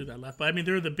the only two that left. But I mean,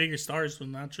 they were the bigger stars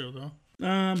from that show, though.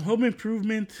 Home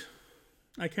Improvement.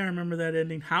 I can't remember that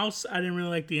ending. House. I didn't really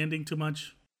like the ending too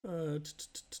much.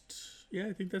 Yeah,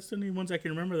 I think that's the only ones I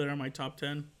can remember that are my top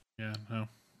 10. Yeah, no,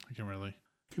 I can't really.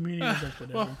 Community was like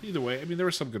whatever. Well, either way, I mean, there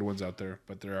were some good ones out there,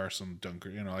 but there are some dunker.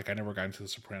 Like I never got into The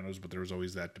Sopranos, but there was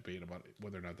always that debate about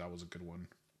whether or not that was a good one.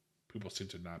 People seem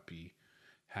to not be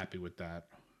happy with that.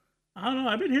 I don't know.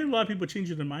 I've been hearing a lot of people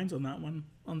changing their minds on that one.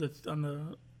 On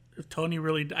the if Tony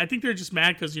really, I think they're just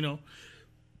mad because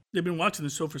they've been watching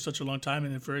the show for such a long time,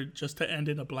 and then for it just to end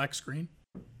in a black screen.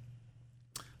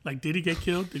 Like, did he get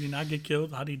killed? Did he not get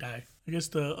killed? How did he die? I guess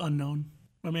the unknown.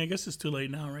 I mean, I guess it's too late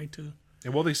now, right?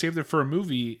 And well, they saved it for a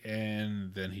movie,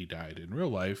 and then he died in real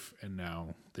life, and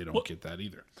now they don't get that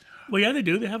either. Well, yeah, they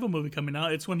do. They have a movie coming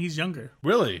out. It's when he's younger.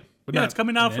 Really? But yeah, it's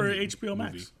coming out for ending HBO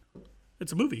Max. movie.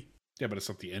 It's a movie. Yeah, but it's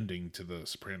not the ending to The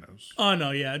Sopranos. Oh no,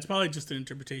 yeah, it's probably just an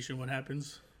interpretation of what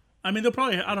happens. I mean, they'll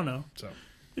probably. I don't know. So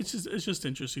it's just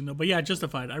interesting though. But yeah,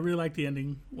 Justified. I really like the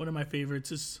ending. One of my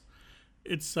favorites is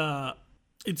it's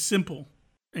simple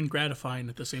and gratifying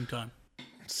at the same time.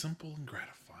 Simple and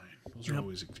gratifying. Those are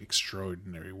always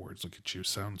extraordinary words. Look at you.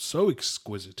 Sound so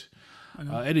exquisite.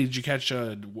 Eddie, did you catch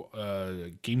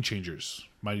Game Changers,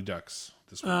 Mighty Ducks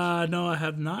this week? No, I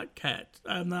have not, Cat.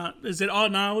 I have not. Is it all?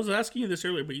 No, I was asking you this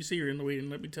earlier, but you say you're in the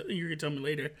waiting. You can tell me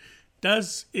later.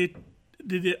 Did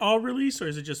it all release, or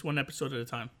is it just one episode at a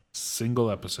time?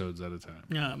 Single episodes at a time.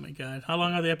 Oh my god. How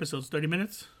long are the episodes? 30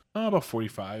 minutes? About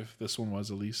 45. This one was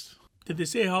at least. Did they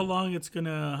say how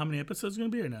many episodes it's gonna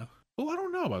be or no? Well, I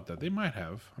don't know about that. They might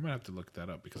have. I might have to look that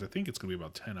up because I think it's going to be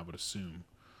about 10, I would assume.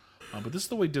 But this is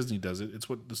the way Disney does it. It's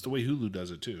the way Hulu does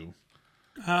it too.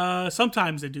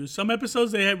 Sometimes they do. Some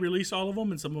episodes they release all of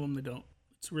them, and some of them they don't.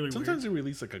 It's really Sometimes weird. they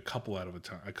release like a couple at a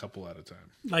time.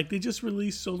 Like they just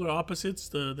released Solar Opposites,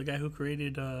 the guy who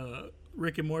created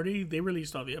Rick and Morty. They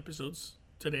released all the episodes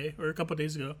today or a couple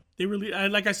days ago. They really,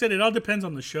 like I said, it all depends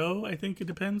on the show. I think it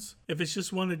depends. If it's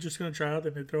just one they're just gonna try out,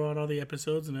 then they throw out all the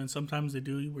episodes, and then sometimes they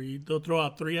do where they'll throw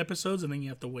out 3 episodes, and then you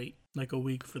have to wait like a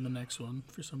week for the next one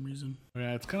for some reason.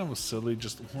 Yeah, it's kind of a silly.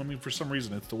 For some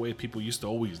reason, it's the way people used to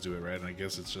always do it, right? And I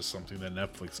guess it's just something that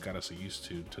Netflix got us used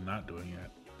to not doing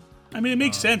it. I mean, it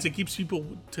makes sense. It keeps people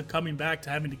to coming back to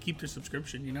having to keep their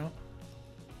subscription.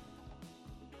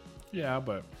 Yeah,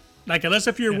 but. Like if it's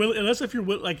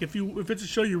a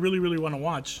show you really, really want to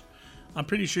watch, I'm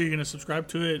pretty sure you're going to subscribe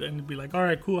to it and be like, all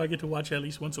right, cool, I get to watch it at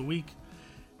least once a week.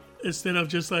 Instead of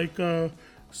just like,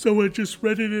 someone just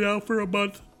rented it out for a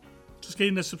month. Just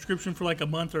getting the subscription for like a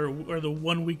month or the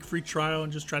 1 week free trial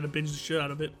and just trying to binge the shit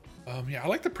out of it. Yeah, I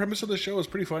like the premise of the show. It's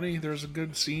pretty funny. There's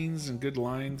good scenes and good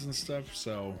lines and stuff.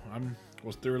 So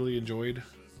was thoroughly enjoyed.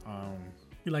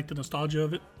 You like the nostalgia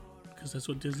of it? Because that's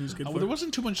what Disney's good for. There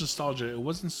wasn't too much nostalgia. It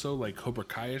wasn't so like Cobra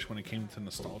Kai-ish when it came to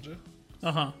nostalgia.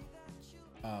 But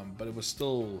it was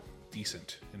still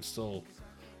decent and still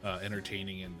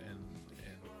entertaining and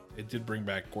it did bring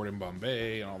back Gordon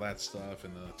Bombay and all that stuff,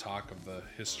 and the talk of the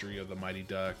history of the Mighty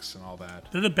Ducks and all that.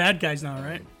 They're the bad guys now,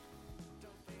 right?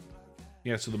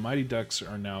 Yeah, so the Mighty Ducks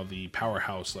are now the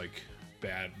powerhouse, like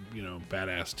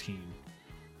badass team.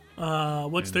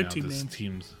 What's And their now team this name?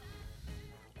 Team's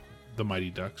the Mighty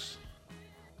Ducks.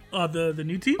 The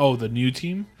new team? Oh, the new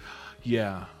team?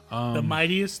 Yeah. The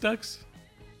Mightiest Ducks?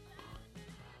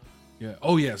 Yeah.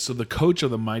 Oh, yeah. So the coach of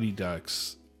the Mighty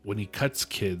Ducks, when he cuts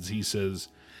kids, he says,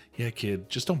 "Yeah, kid,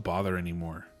 just don't bother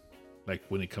anymore." Like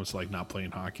when it comes to like not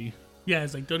playing hockey, Yeah,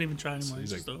 it's like, don't even try anymore. so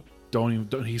he's Just like, don't.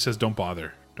 Don't. He says, "Don't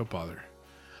bother. Don't bother."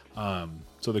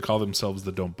 So they call themselves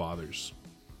the Don't Bothers.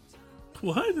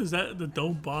 What? Is that the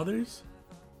Don't Bothers?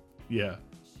 Yeah.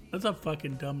 That's a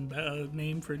fucking dumb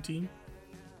name for a team.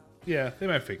 Yeah. They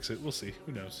might fix it. We'll see.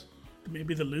 Who knows?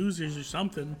 Maybe the Losers or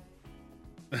something.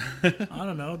 I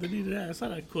don't know. They needed that. It's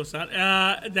not a cool sound.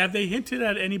 Have they hinted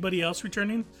at anybody else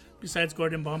returning besides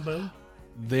Gordon Bombay?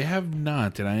 They have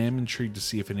not, and I am intrigued to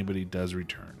see if anybody does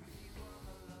return.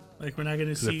 Like we're not gonna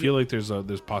Because I see. feel like there's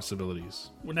possibilities.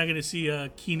 We're not gonna see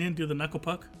Keenan do the knuckle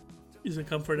puck. He's gonna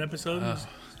come for an episode. He's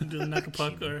gonna do the knuckle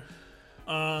puck or.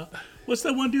 What's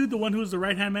that one dude? The one who's the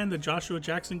right hand man, the Joshua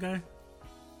Jackson guy.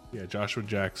 Yeah, Joshua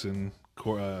Jackson,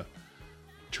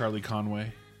 Charlie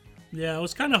Conway. Yeah, I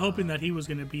was kind of hoping that he was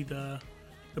gonna be the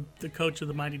coach of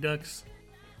the Mighty Ducks.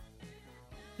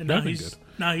 And now That'd be he's good.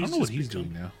 now I he's don't know what just he's become-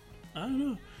 doing now. I don't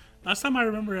know. Last time I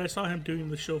remember, I saw him doing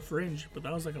the show Fringe, but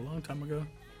that was like a long time ago.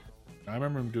 I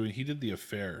remember him he did The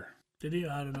Affair. Did he?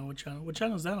 I don't know what channel. What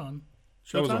channel is that on?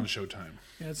 Showtime? That was on Showtime.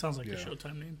 Yeah, it sounds like a Yeah.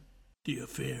 Showtime name. The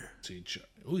Affair. See,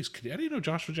 oh, he's Canadian. I didn't know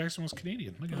Joshua Jackson was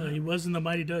Canadian. Look at that. He was in the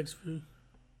Mighty Ducks. Fool.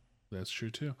 That's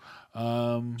true too.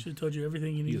 Should have told you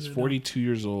everything you He needed. is to know. 42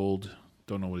 years old.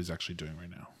 Don't know what he's actually doing right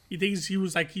now. You think he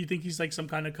was like? You think he's like some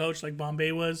kind of coach, like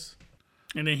Bombay was,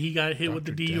 and then he got hit with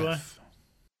the Dr. DUI, Death.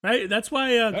 right? That's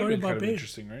why That'd Gordon be kind of Bombay.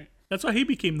 interesting, right? That's why he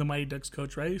became the Mighty Ducks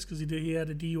coach, right? It's because he had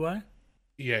a DUI.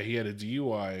 Yeah, he had a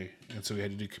DUI, and so he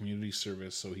had to do community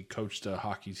service. So he coached a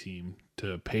hockey team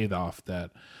to pay off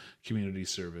that community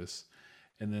service.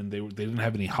 And then they didn't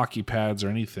have any hockey pads or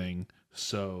anything,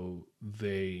 so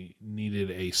they needed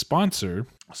a sponsor.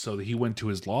 So he went to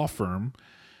his law firm,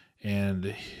 and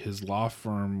his law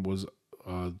firm was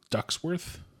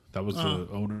Ducksworth. That was the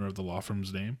owner of the law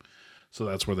firm's name. So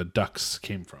that's where the Ducks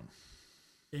came from.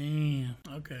 Damn.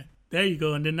 Okay. There you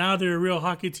go. And then now they're a real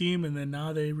hockey team, and then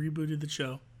now they rebooted the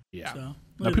show. Yeah. So, Now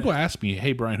look at people that. ask me,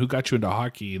 "Hey Brian, who got you into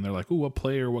hockey?" And they're like, "Oh, what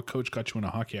player, what coach got you into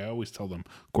hockey?" I always tell them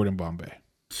Gordon Bombay,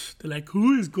 They're like,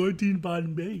 who is Gordon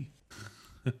Bombay?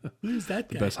 Who is that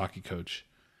the guy? best hockey coach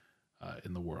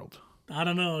in the world. I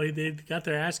don't know. They got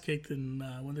their ass kicked when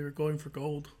they were going for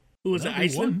gold. Who was No, it? they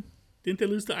Iceland? won. Didn't they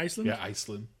lose to Iceland? Yeah,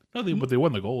 Iceland. No, but they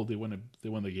won the gold. They won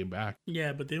the game back.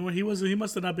 Yeah, but he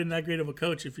must have not been that great of a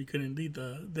coach if he couldn't lead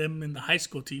them in the high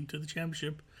school team to the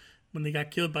championship when they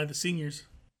got killed by the seniors.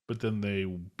 But then they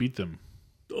beat them.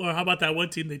 Or how about that one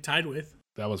team they tied with?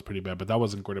 That was pretty bad. But that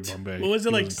wasn't Gordon Bombay. What was it,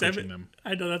 He like wasn't coaching 7? them.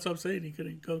 I know, that's what I'm saying. He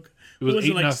couldn't coach. It was What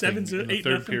 8-0 like in the 8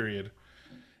 third nothing? period,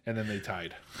 and then they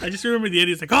tied. I just remember the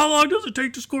idiot's like, how long does it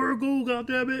take to score a goal? God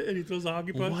damn it! And he throws a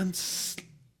hockey puck.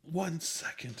 1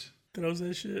 second. Throws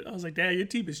that shit. I was like, "Dad, your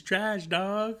team is trash,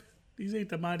 dog. These ain't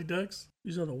the Mighty Ducks.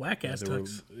 These are the whack ass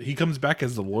Ducks." He comes back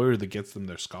as the lawyer that gets them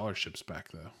their scholarships back,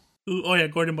 though. Ooh, oh yeah,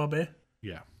 Gordon Bombay.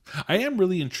 Yeah. I am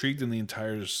really intrigued in the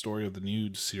entire story of the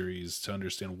new series to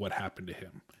understand what happened to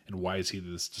him and why is he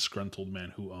this disgruntled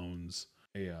man who owns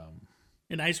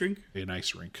An ice rink. an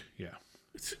ice rink. Yeah.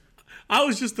 I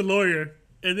was just a lawyer,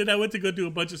 and then I went to go do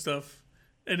a bunch of stuff,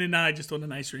 and then now I just own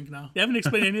an ice rink now. You haven't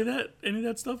explained any of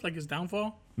that stuff, like his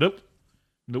downfall. Nope.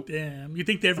 Damn, you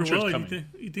think they ever I'm sure it's will? coming.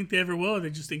 You think they ever will? Or they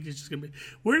just think it's just gonna be.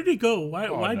 Where did he go? Why?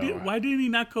 Oh, why no. didn't he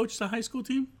not coach the high school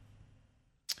team?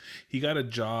 He got a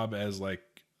job as like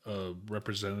a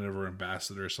representative or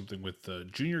ambassador or something with the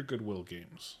Junior Goodwill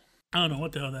Games. I don't know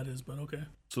what the hell that is, but okay.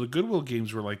 So the Goodwill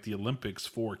Games were like the Olympics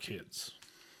for kids.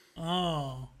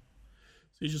 Oh,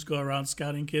 so you just go around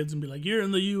scouting kids and be like, "You're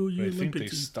in the U But I think Olympic they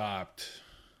team." stopped.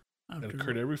 It After-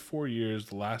 occurred every 4 years.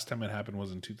 The last time it happened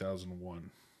was in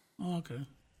 2001. Oh, okay.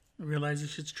 I realize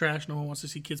this shit's trash. No one wants to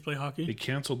see kids play hockey. They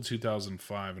canceled in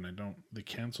 2005, and they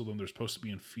canceled them. They're supposed to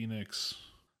be in Phoenix.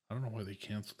 I don't know why they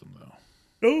canceled them though.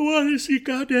 No one wants to see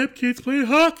goddamn kids play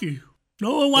hockey.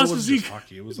 No one wants It to wasn't see. just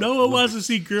hockey. It was No like one wants to Olympics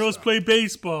see girls stuff. play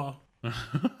baseball.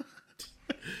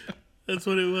 That's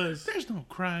what it was. There's no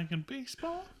crying in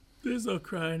baseball. There's no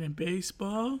crying in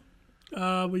baseball.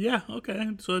 But yeah, okay.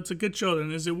 So it's a good show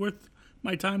then. Is it worth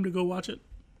my time to go watch it?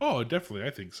 Oh, definitely.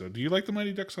 I think so. Do you like the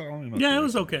Mighty Ducks? I don't even know. if Yeah, you it like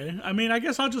was them. okay. I mean, I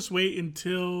guess I'll just wait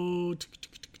until.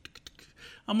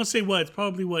 I'm gonna say what? It's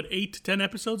probably what 8 to 10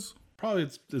 episodes. Probably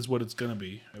is what it's gonna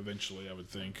be eventually. I would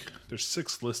think there's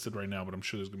 6 listed right now, but I'm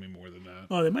sure there's gonna be more than that.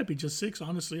 Oh, there might be just 6.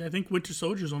 Honestly, I think Winter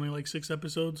Soldier's only like 6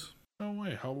 episodes. No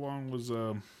way. How long was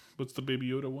what's the Baby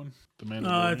Yoda one? The Mandalorian.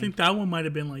 I think that one might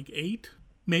have been like 8,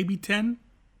 maybe 10,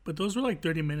 but those were like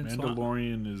 30 minutes long.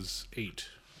 Mandalorian is 8.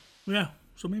 Yeah,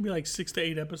 so maybe like 6 to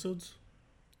 8 episodes.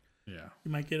 Yeah.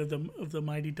 You might get of the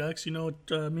Mighty Ducks. You know,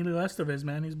 Emilio Estevez,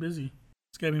 man, he's busy.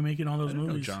 He's got to be making all those I didn't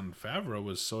know movies. Jon Favreau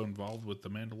was so involved with the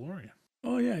Mandalorian.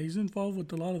 Oh yeah, he's involved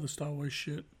with a lot of the Star Wars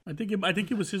shit. I think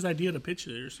it was his idea to pitch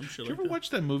it or some shit. Did you ever watch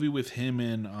that movie with him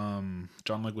and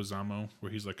John Leguizamo,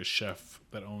 where he's like a chef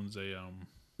that owns a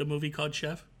the movie called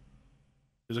Chef?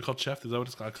 Is it called Chef? Is that what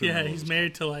it's called? Yeah, he's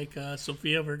married to like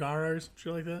Sofia Vergara or some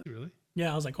shit like that. Really?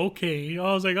 Yeah, I was like, okay.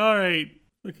 I was like, all right,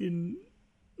 fucking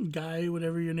guy,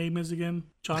 whatever your name is again,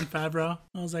 Jon Favreau.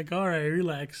 I was like, all right,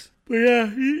 relax. But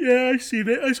yeah, I seen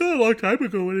it. I saw it a long time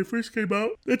ago when it first came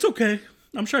out. It's okay.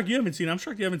 I'm shocked you haven't seen it. I'm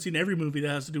shocked you haven't seen every movie that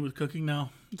has to do with cooking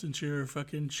now, since you're a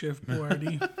fucking Chef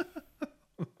Boyardee.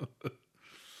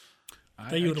 I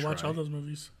thought you would watch all those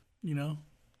movies, you know?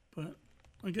 But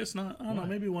I guess not. I don't know.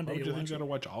 Maybe one day you'll watch you it. gotta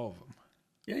watch all of them.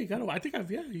 Yeah, you gotta. I think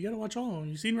you gotta watch all of them.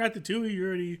 You've seen Ratatouille.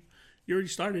 You already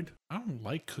started. I don't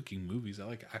like cooking movies. I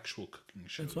like actual cooking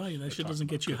shows. That's why that shit doesn't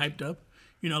get you hyped up.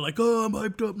 You're not like, oh, I'm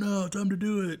hyped up now. Time to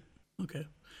do it. Okay.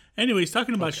 Anyways,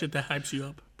 talking about shit that hypes you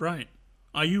up, Brian,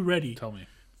 are you ready? Tell me.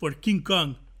 For King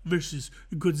Kong versus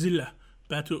Godzilla,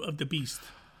 Battle of the Beast.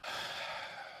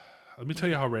 Let me tell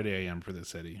you how ready I am for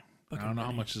this, Eddie. I don't know how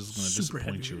ready. much this is going to Super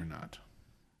disappoint you heavy. or not.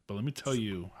 But let me tell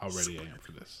you how ready I am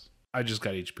for this. I just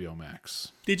got HBO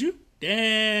Max. Did you?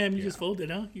 Damn, you just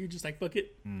folded, huh? You're just like, fuck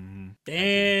it. Mm-hmm.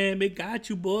 Damn, it got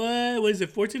you, boy. What is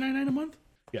it, $14.99 a month?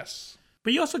 Yes.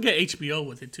 But you also get HBO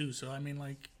with it, too. So, I mean,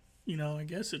 like, you know, I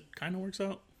guess it kind of works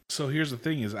out. So here's the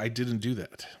thing is I didn't do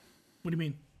that. What do you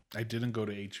mean? I didn't go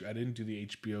to I didn't do the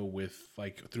HBO with,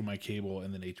 like, through my cable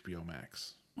and then HBO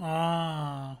Max.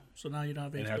 Ah, so now you don't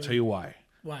have HBO. And I'll tell you why.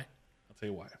 Why? I'll tell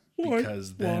you why. Why?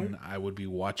 Because then I would be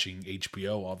watching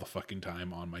HBO all the fucking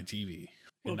time on my TV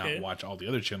and Okay. not watch all the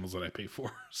other channels that I pay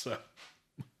for. So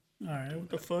All right, what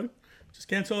the fuck? Just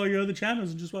cancel all your other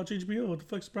channels and just watch HBO. What the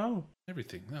fuck's the problem?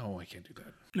 everything. No, I can't do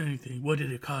that. Anything. What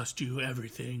did it cost you?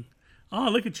 Everything. Oh,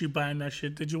 look at you buying that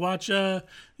shit. Did you watch, did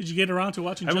you get around to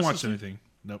watching I haven't Justice watched League? anything.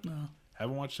 Nope. No.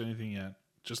 Haven't watched anything yet.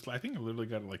 Just I think I literally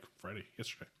got it like Friday,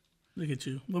 yesterday. Look at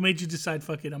you. What made you decide,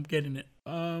 fuck it, I'm getting it?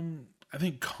 I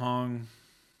think Kong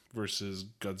versus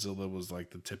Godzilla was like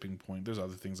the tipping point. There's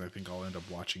other things I think I'll end up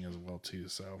watching as well too,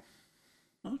 so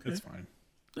Okay. it's fine.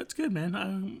 That's good, man.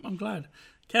 I'm glad.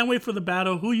 Can't wait for the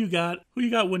battle. Who you got? Who you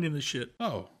got winning this shit?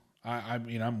 Oh, I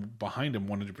mean I'm behind him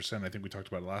 100%. I think we talked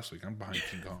about it last week. I'm behind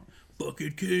King Kong.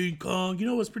 Fucking King Kong. You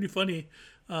know what's pretty funny?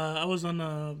 I was on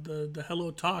the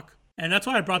Hello Talk, and that's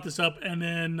why I brought this up. And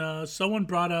then someone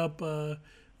brought up,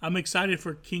 I'm excited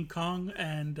for King Kong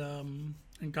and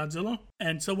Godzilla.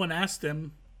 And someone asked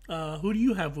them, who do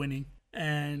you have winning?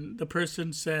 And the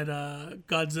person said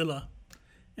Godzilla.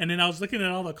 And then I was looking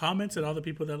at all the comments and all the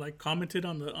people that like commented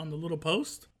on the little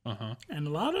post. And a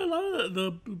lot of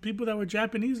the people that were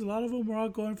Japanese, a lot of them were all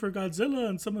going for Godzilla,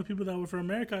 and some of the people that were from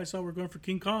America I saw were going for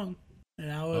King Kong.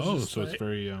 And I was just so like, it's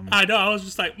very I know, I was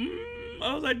just like,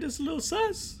 I was like, this is a little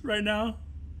sus right now.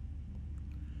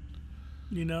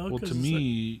 You know? well to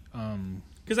me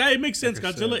Because it makes sense.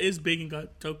 like I Godzilla said- is big in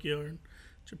Tokyo or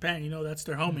Japan. You know, that's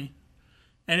their homie.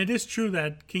 And it is true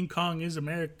that King Kong is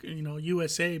America, you know,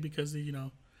 USA, because, you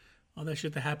know, all that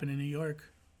shit that happened in New York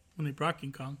when they brought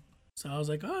King Kong. So I was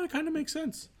like, oh, it kind of makes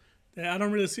sense. I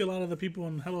don't really see a lot of the people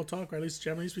in Hello Talk, or at least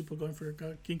Japanese people, going for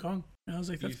King Kong. And I was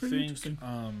like, that's pretty interesting.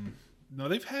 no,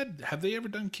 have they ever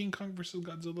done King Kong versus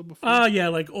Godzilla before? Yeah,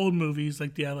 like old movies,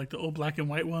 like the old black and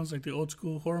white ones, like the old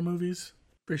school horror movies,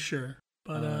 for sure.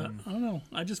 But I don't know.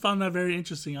 I just found that very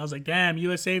interesting. I was like, damn,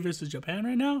 USA versus Japan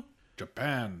right now?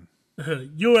 Japan.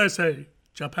 USA,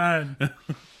 Japan.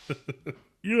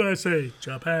 USA,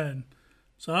 Japan.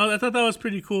 So I thought that was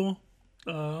pretty cool.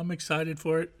 I'm excited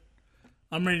for it.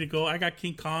 I'm ready to go. I got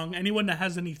King Kong. Anyone that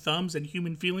has any thumbs and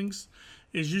human feelings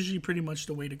is usually pretty much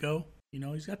the way to go. You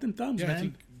know, he's got them thumbs,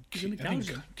 man. He's gonna I count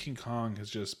think you. King Kong has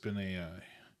just been a.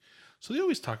 So they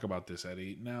always talk about this,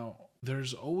 Eddie. Now,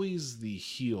 there's always the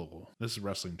heel. This is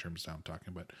wrestling terms now I'm talking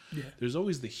about. Yeah. There's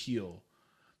always the heel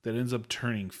that ends up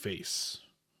turning face.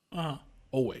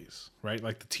 Always, right?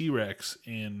 Like the T-Rex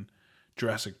in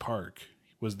Jurassic Park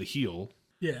was the heel.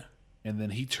 Yeah. And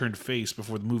then he turned face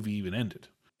before the movie even ended.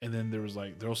 And then there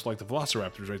also like the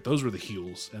Velociraptors, right? Those were the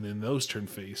heels. And then those turned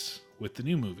face with the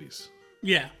new movies.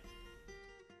 Yeah.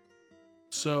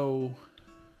 So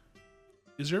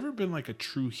Has there ever been like a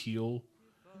true heel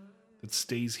that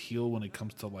stays heel when it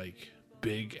comes to like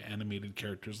big animated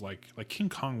characters? Like King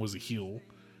Kong was a heel,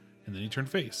 and then he turned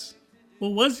face.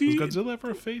 Well, was he? Was Godzilla ever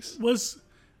a face? Was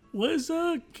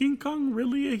King Kong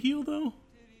really a heel though?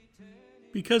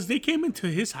 Because they came into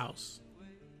his house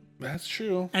That's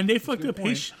true. and they That's a fucked good up point.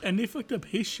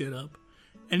 his shit up,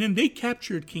 and then they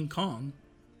captured King Kong.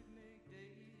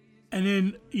 And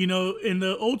then, you know, in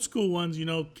the old school ones, you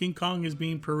know, King Kong is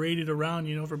being paraded around,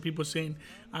 you know, for people saying,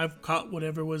 I've caught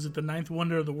whatever was it, the ninth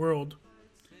wonder of the world.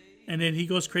 And then he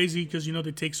goes crazy because, you know,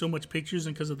 they take so much pictures,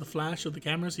 and because of the flash of the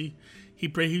cameras, he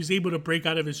was able to break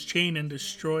out of his chain and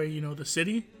destroy, you know, the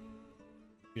city.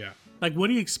 Yeah. Like, what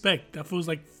do you expect? That fool's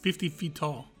like 50 feet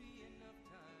tall.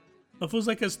 That fool's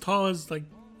like as tall as like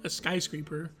a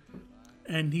skyscraper.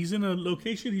 And he's in a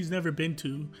location he's never been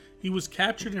to. He was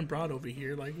captured and brought over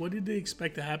here. Like, what did they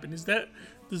expect to happen? Does that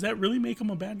really make him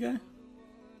a bad guy?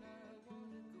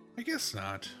 I guess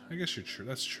not. I guess you're true.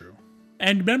 That's true.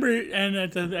 And remember,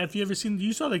 and have you ever seen?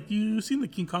 You seen the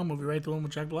King Kong movie, right? The one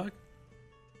with Jack Black.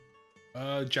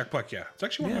 Jack Black, yeah. It's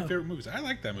actually one of my favorite movies. I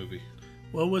like that movie.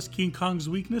 What was King Kong's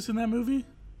weakness in that movie?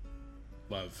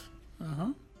 Love.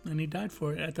 And he died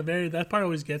for it. That part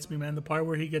always gets me, man. The part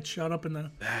where he gets shot up in the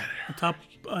top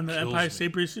on the Empire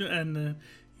State Bridge, and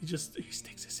he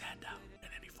sticks his hand out,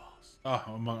 and then he falls. Oh,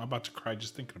 I'm about to cry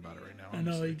just thinking about it right now. I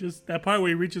know. That part where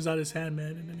he reaches out his hand,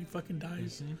 man, and then he fucking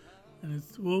dies. And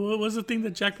it's what was the thing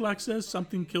that Jack Black says?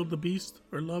 Something killed the beast,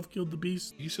 or love killed the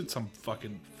beast. You said some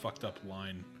fucking fucked up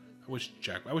line. I wish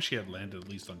he had landed at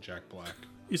least on Jack Black.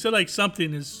 He said like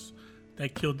something is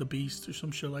that killed the beast or some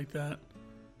shit like that.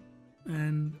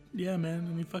 And yeah, man,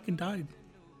 and he fucking died.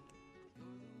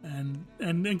 And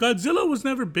Godzilla was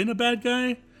never been a bad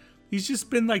guy. He's just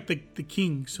been like the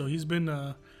king. So he's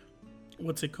been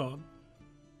what's it called?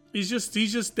 He's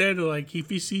just there to like, if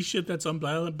he sees shit that's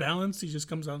unbalanced, he just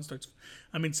comes out and starts.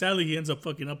 I mean, sadly, he ends up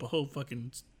fucking up a whole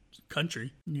fucking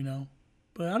country, you know.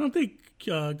 But I don't think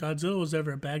Godzilla was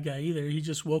ever a bad guy either. He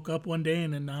just woke up one day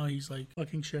and then now he's like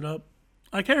fucking shit up.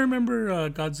 I can't remember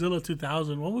Godzilla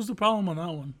 2000. What was the problem on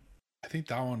that one? I think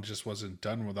that one just wasn't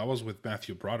done with. That was with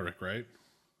Matthew Broderick, right?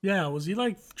 Yeah, was he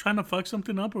like trying to fuck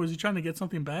something up, or was he trying to get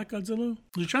something back, Godzilla?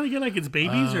 Was he trying to get like its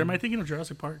babies, or am I thinking of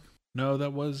Jurassic Park? No,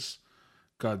 that was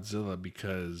Godzilla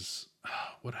because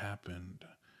what happened?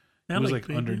 Yeah, It was like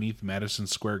baby. underneath Madison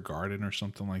Square Garden or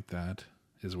something like that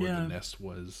is where Yeah. the nest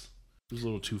was. It was a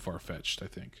little too far-fetched, I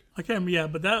think. I can't. Yeah,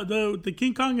 but the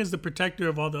King Kong is the protector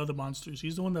of all the other monsters.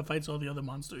 He's the one that fights all the other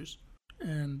monsters,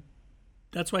 and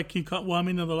that's why King Kong. Well, I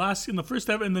mean, in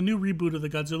the new reboot of the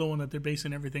Godzilla one that they're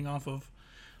basing everything off of,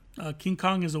 King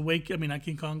Kong is awake. I mean, not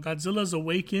King Kong. Godzilla's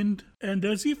awakened, and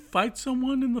does he fight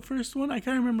someone in the first one? I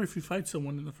can't remember if he fights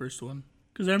someone in the first one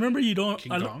because I remember you don't.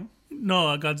 King Kong?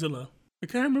 No, Godzilla. I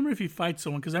can't remember if he fights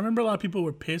someone because I remember a lot of people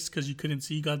were pissed because you couldn't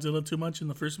see Godzilla too much in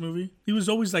the first movie. He was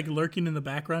always like lurking in the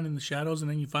background in the shadows,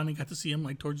 and then you finally got to see him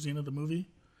like towards the end of the movie.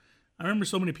 I remember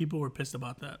so many people were pissed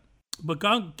about that. But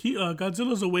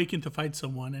Godzilla's awakened to fight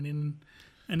someone, and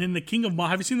in the King of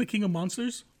have you seen the King of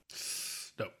Monsters?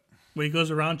 No. Where he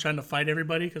goes around trying to fight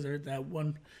everybody because they're that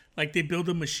one, like they build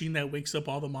a machine that wakes up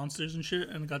all the monsters and shit,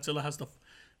 and Godzilla has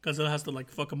to like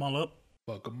fuck them all up.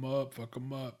 Fuck them up, fuck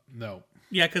them up. No.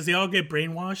 Yeah, because they all get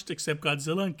brainwashed except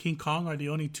Godzilla and King Kong are the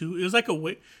only two. It was like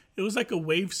a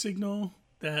wave signal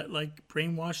that like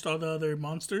brainwashed all the other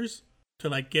monsters to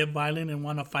like get violent and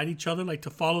want to fight each other, like to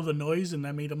follow the noise, and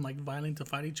that made them like violent to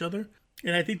fight each other.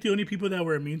 And I think the only people that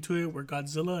were immune to it were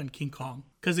Godzilla and King Kong,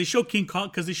 because they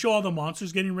show all the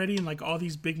monsters getting ready, and like all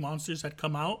these big monsters had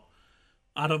come out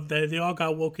of that. They all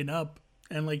got woken up,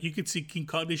 and like you could see King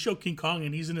Kong. They show King Kong,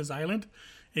 and he's in his island,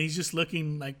 and he's just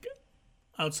looking like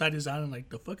outside his island, like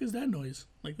the fuck is that noise?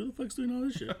 Like who the fuck's doing all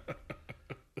this shit?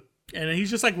 And then he's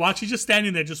just like watching, he's just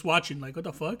standing there just watching, like what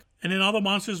the fuck? And then all the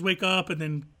monsters wake up, and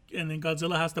then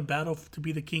Godzilla has to battle to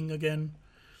be the king again,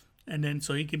 and then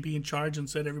so he can be in charge and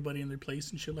set everybody in their place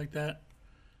and shit like that.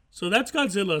 So that's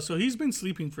Godzilla. So he's been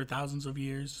sleeping for thousands of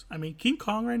years. I mean, King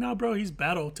Kong right now, bro, he's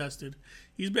battle tested.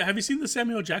 Have you seen the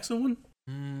Samuel Jackson one?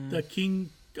 The King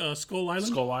Skull Island.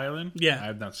 Skull Island? Yeah. I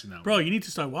have not seen that Bro, one. you need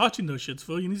to start watching those shits,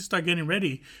 Phil. You need to start getting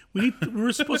ready.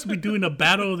 We're supposed to be doing a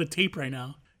battle of the tape right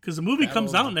now because the movie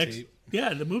comes out next. Tape.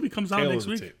 Yeah, the movie comes out Tale next of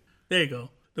the week. Tape. There you go.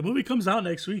 The movie comes out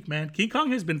next week, man. King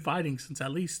Kong has been fighting since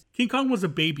at least King Kong was a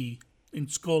baby in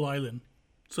Skull Island,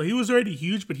 so he was already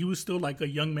huge, but he was still like a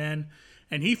young man,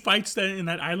 and he fights in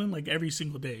that island like every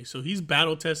single day. So he's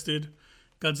battle tested.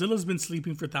 Godzilla's been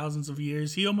sleeping for thousands of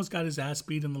years. He almost got his ass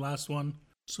beat in the last one.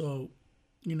 So,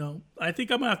 you know, I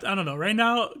think I'm gonna have to. I don't know. Right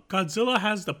now, Godzilla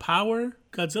has the power.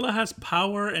 Godzilla has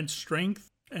power and strength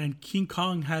and King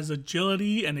Kong has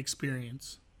agility and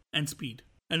experience and speed,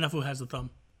 and that fool has the thumb.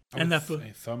 And that fool,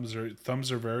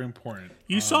 thumbs are very important.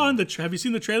 you saw in the have you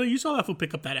seen the trailer? You saw that fool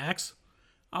pick up that axe.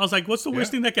 I was like, what's the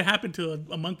worst thing that could happen to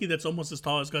a monkey that's almost as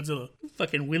tall as Godzilla?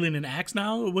 Fucking wielding an axe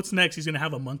now. What's next? He's gonna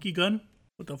have a monkey gun.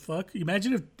 What the fuck?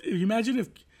 Imagine if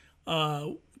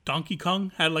Donkey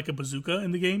Kong had like a bazooka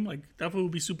in the game. Like that fool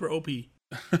would be super OP. You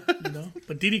know,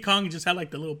 but Diddy Kong just had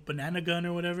like the little banana gun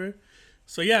or whatever.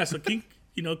 So yeah, so King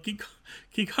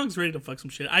Kong's ready to fuck some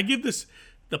shit. I give this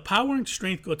the power and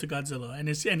strength go to Godzilla,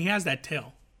 and he has that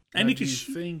tail, and he can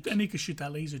shoot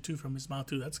that laser too from his mouth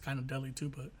too. That's kind of deadly too.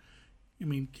 But I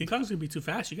mean, King Kong's gonna be too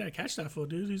fast. You gotta catch that fool,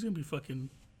 dude. He's gonna be fucking.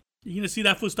 You're gonna see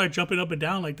that fool start jumping up and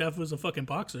down like that fool's a fucking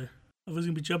boxer. That fool's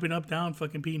gonna be jumping up, down,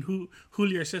 fucking being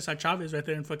Julio Cesar Chavez right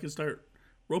there and fucking start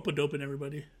rope-a-doping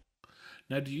everybody.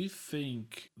 Now, do you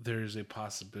think there's a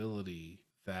possibility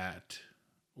that,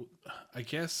 I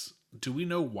guess, do we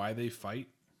know why they fight?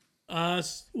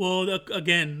 Well,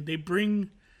 again, they bring,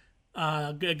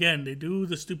 they do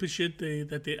the stupid shit.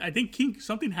 I think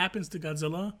something happens to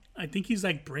Godzilla. I think he's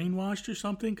like brainwashed or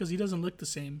something because he doesn't look the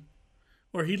same,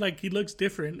 or he looks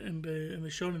different, and they're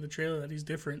showing in the trailer that he's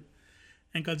different.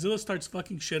 And Godzilla starts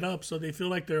fucking shit up, so they feel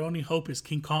like their only hope is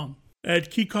King Kong. And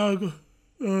King Kong.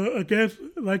 Again,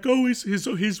 like always,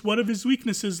 his one of his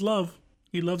weaknesses, love.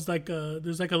 He loves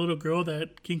there's like a little girl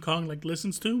that King Kong like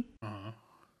listens to,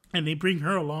 and they bring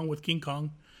her along with King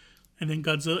Kong, and then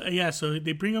Godzilla. Yeah, so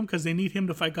they bring him because they need him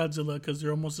to fight Godzilla because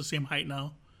they're almost the same height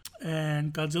now.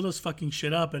 And Godzilla's fucking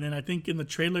shit up, and then I think in the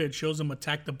trailer it shows him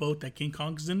attack the boat that King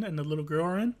Kong's in and the little girl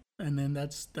are in, and then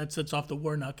that sets off the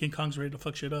war. Now King Kong's ready to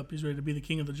fuck shit up. He's ready to be the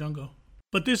king of the jungle.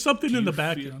 But there's something in the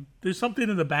background. There's something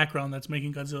in the background that's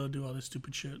making Godzilla do all this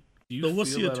stupid shit. Do you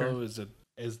feel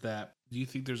that do you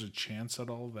think there's a chance at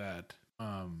all that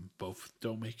both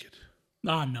don't make it?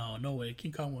 No way.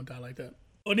 King Kong won't die like that.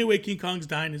 Only way King Kong's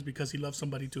dying is because he loves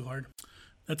somebody too hard.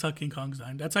 That's how King Kong's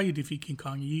dying. That's how you defeat King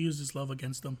Kong. You use his love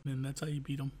against him, and that's how you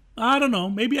beat him. I don't know.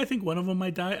 Maybe I think one of them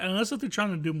might die, unless if they're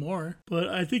trying to do more. But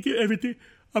I think everything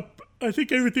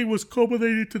was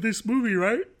culminated to this movie,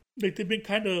 right? Like they've been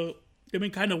kind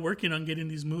of working on getting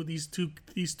these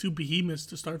two behemoths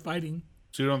to start fighting.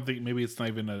 So you don't think maybe it's not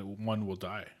even one will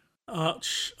die? I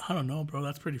don't know, bro.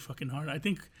 That's pretty fucking hard. I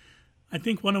think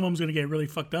one of them's gonna get really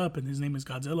fucked up, and his name is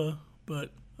Godzilla.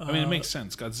 But I mean, it makes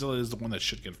sense. Godzilla is the one that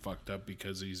should get fucked up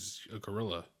because he's a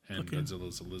gorilla, and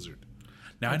Godzilla's a lizard.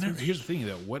 Now, here's the thing: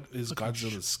 what is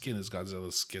Godzilla's skin? Is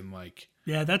Godzilla's skin like?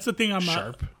 Yeah, that's the thing. I'm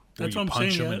sharp. Not. That's what I'm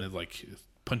saying. Punch him and like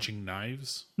punching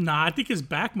knives. Nah, I think his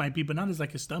back might be, but not his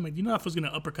stomach. You know that fool's gonna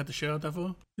uppercut the shit out of that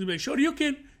fool. He's like,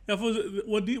 "Shoryuken." That fool.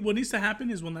 What needs to happen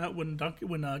is when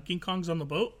King Kong's on the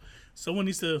boat, someone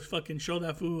needs to fucking show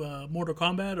that fool Mortal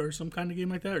Kombat or some kind of game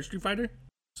like that, or Street Fighter,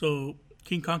 so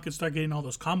King Kong can start getting all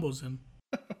those combos in.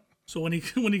 So when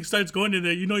he starts going in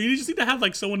there, you just need to have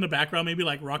like someone in the background, maybe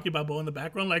like Rocky Balboa in the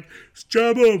background, like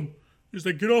jab him, just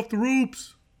like get off the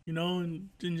ropes, and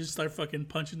then just start fucking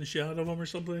punching the shit out of him or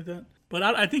something like that. But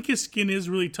I think his skin is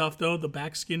really tough though. The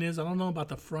back skin is. I don't know about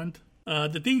the front.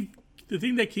 The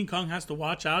thing that King Kong has to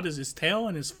watch out is his tail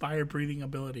and his fire breathing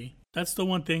ability. That's the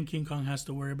one thing King Kong has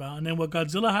to worry about. And then what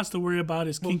Godzilla has to worry about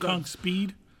is King Kong's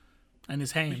speed and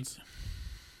his hands.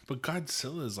 But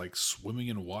Godzilla is like swimming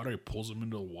in water. He pulls him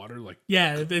into the water. He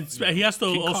has to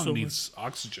King also Kong needs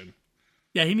oxygen.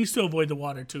 Yeah, he needs to avoid the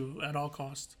water too at all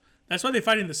costs. That's why they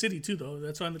fight in the city too, though.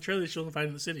 That's why in the trailer they show them fight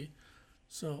in the city.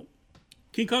 So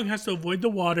King Kong has to avoid the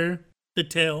water, the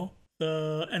tail,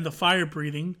 and the fire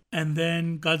breathing, and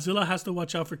then Godzilla has to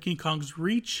watch out for King Kong's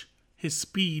reach, his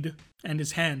speed, and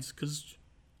his hands. Because,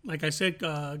 like I said,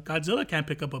 Godzilla can't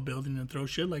pick up a building and throw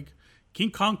shit. Like King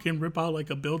Kong can rip out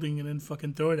like a building and then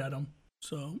fucking throw it at him.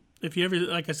 So if you ever,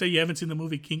 like I said, you haven't seen the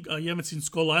movie you haven't seen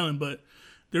Skull Island, but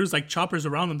there's like choppers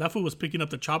around him. That fool was picking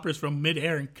up the choppers from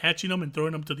midair and catching them and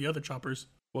throwing them to the other choppers.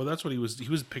 Well, that's what he was. He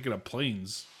was picking up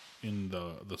planes in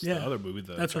the other movie,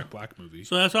 the Jack Black movie.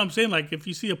 So that's what I'm saying. Like if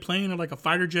you see a plane or like a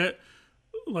fighter jet,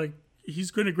 like he's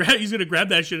gonna grab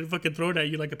that shit and fucking throw it at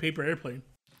you like a paper airplane.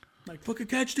 Like fucking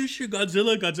catch this shit,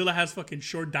 Godzilla. Godzilla has fucking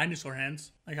short dinosaur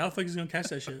hands. Like how the fuck is he gonna catch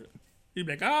that shit? He'd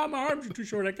be like, my arms are too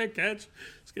short. I can't catch.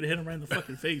 It's gonna hit him right in the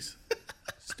fucking face.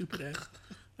 Stupid ass.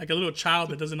 Like a little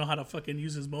child that doesn't know how to fucking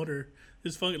use his motor. He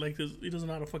doesn't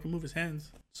know how to fucking move his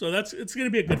hands. So it's gonna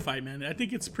be a good fight, man. I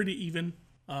think it's pretty even.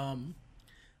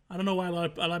 I don't know why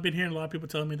I've been hearing a lot of people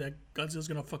telling me that Godzilla's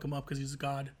gonna fuck him up because he's a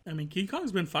god. I mean, King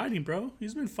Kong's been fighting, bro.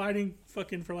 He's been fighting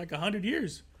fucking for like 100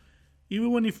 years.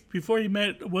 Even before he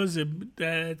met, was it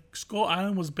that Skull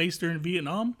Island was based during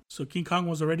Vietnam? So King Kong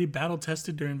was already battle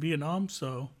tested during Vietnam.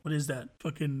 So what is that?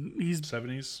 Fucking he's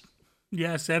 70s.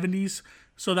 Yeah, 70s.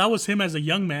 So that was him as a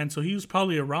young man. So he was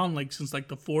probably around like since like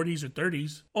the 40s or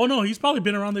 30s. Oh no, he's probably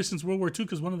been around there since World War II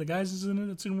because one of the guys is in it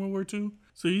that's in World War II.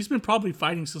 So he's been probably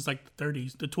fighting since like the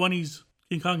 30s. The 20s,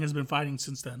 King Kong has been fighting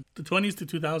since then. The 20s to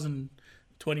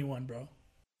 2021, bro.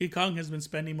 King Kong has been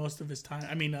spending most of his time.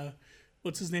 I mean,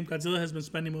 what's his name? Godzilla has been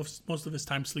spending most of his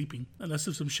time sleeping. Unless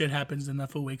if some shit happens, then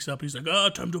that fool wakes up. He's like,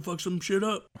 time to fuck some shit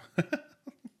up.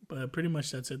 But pretty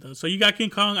much that's it, though. So you got King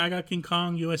Kong. I got King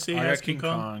Kong. USA I has got King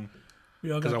Kong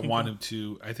We all because got I King want Kong. him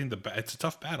to. I think it's a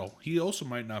tough battle. He also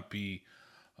might not be,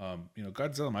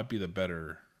 Godzilla might be the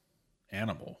better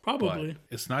animal. Probably. But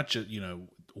it's not just,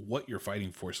 what you're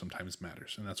fighting for sometimes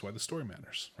matters. And that's why the story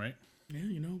matters, right? Yeah,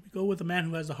 we go with a man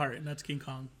who has a heart, and that's King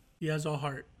Kong. He has all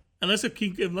heart. Unless if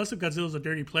Godzilla's a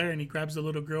dirty player and he grabs the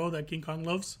little girl that King Kong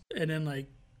loves, and then like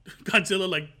Godzilla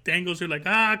like dangles her like,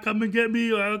 come and get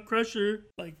me or I'll crush her.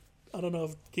 Like, I don't know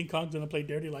if King Kong's gonna play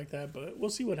dirty like that, but we'll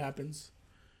see what happens.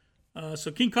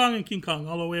 So King Kong and King Kong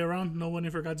all the way around. No one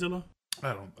in for Godzilla.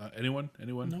 I don't. Anyone? Nope.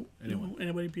 Anyone? No.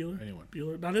 Anybody? Bueller? Anyone?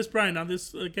 Bueller. Now this, Brian. Now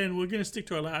this again. We're gonna stick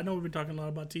to our. I know we've been talking a lot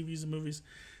about TVs and movies,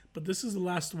 but this is the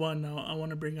last one. Now I want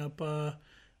to bring up.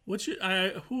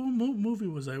 Who movie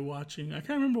was I watching? I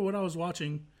can't remember what I was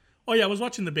watching. Oh yeah, I was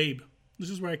watching The Babe. This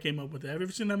is where I came up with it. Have you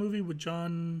ever seen that movie with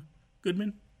John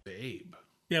Goodman? Babe.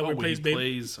 Yeah, where he plays Babe.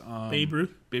 Babe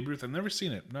Ruth. Babe Ruth. I've never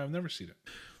seen it. No, I've never seen it.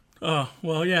 Oh,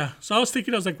 well, yeah. So I was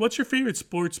thinking, I was like, what's your favorite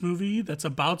sports movie that's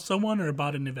about someone or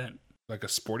about an event? Like a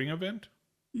sporting event?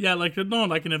 Yeah, like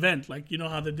an event. Like, you know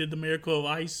how they did The Miracle of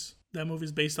Ice? That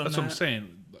movie's based on That's that. what I'm saying.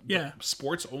 Yeah.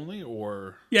 Sports only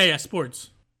or Yeah, sports.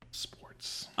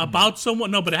 sports? About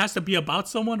someone. No, but it has to be about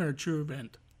someone or a true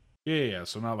event. Yeah.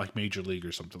 So not like Major League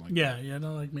or something like Yeah,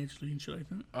 not like Major League and shit like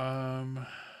that. that.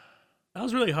 That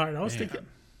was really hard. I was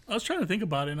trying to think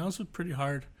about it, and that was pretty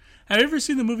hard. Have you ever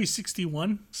seen the movie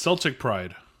 61? Celtic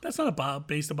Pride. That's not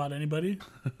based about anybody.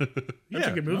 That's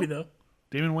a good movie, though.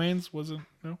 Damon Wayans wasn't.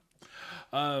 No.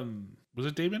 Was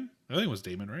it Damon? I think it was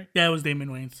Damon, right? Yeah, it was Damon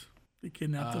Wayans. They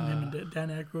kidnapped him and Dan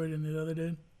Aykroyd and the other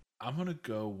dude. I'm gonna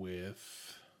go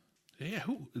with. Yeah,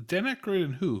 who? Dan Aykroyd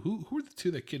and who? Who were the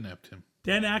two that kidnapped him?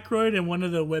 Dan Aykroyd and one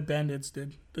of the Wet Bandits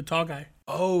did. The tall guy.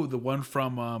 Oh, the one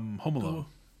from Home Alone.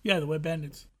 Yeah, the Wet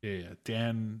Bandits. Yeah.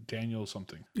 Daniel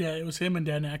something. Yeah, it was him and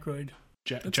Dan Aykroyd.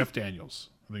 Jeff Daniels.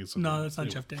 I think it's something. No, that's not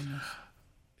Jeff Daniels.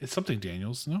 It's something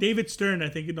Daniels. No. David Stern, I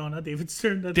think. No, not David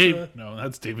Stern. That's No,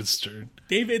 that's David Stern.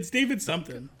 It's David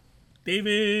something.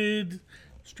 David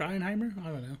Steinheimer? I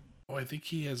don't know. Oh, I think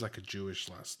he has like a Jewish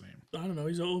last name. I don't know.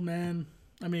 He's an old man.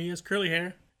 I mean, he has curly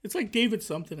hair. It's like David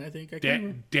something, I think. I can't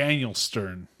remember. Daniel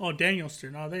Stern. Oh, Daniel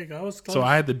Stern. Oh, there you go. I was close. So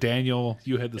I had the Daniel,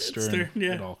 you had the Stern.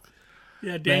 yeah. It all.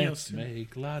 Yeah, Daniel Let's Stern.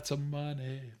 make lots of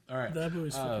money. All right. That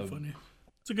movie's fucking funny.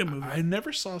 It's a good movie. I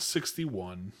never saw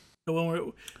 61. The one where,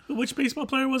 which baseball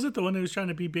player was it? The one that was trying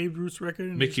to beat Babe Ruth's record?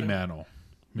 And Mickey like, Mantle.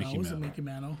 No, it wasn't Mickey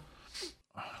Mantle.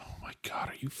 Oh my God.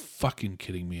 Are you fucking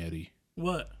kidding me, Eddie?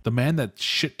 What? The man that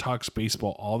shit talks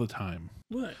baseball all the time.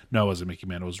 What? No, it wasn't Mickey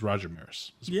Mantle. It was Roger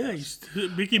Maris. Yeah,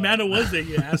 Mickey Mantle was there,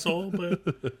 you asshole. But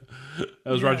that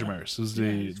was Roger Maris. It was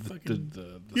you're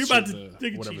about to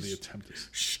think whatever it's the attempt is.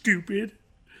 Stupid.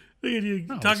 Look at you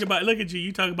talking about. Look at you.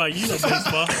 You talking about you love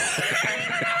baseball.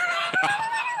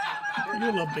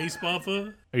 You love baseball,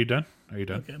 fool. Are you done? Are you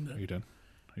done? Okay, I'm done. Are you done?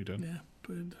 Are you done? Yeah,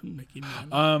 but Mickey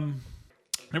Mantle.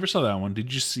 Never saw that one.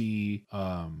 Did you see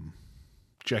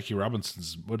Jackie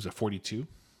Robinson's, what is it, 42?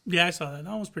 Yeah, I saw that. That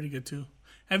one was pretty good too.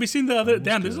 Have you seen the other?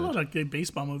 Damn, there's a lot of good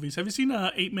baseball movies. Have you seen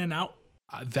 8 Men Out?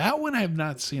 That one I have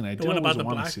not seen. I did one about always the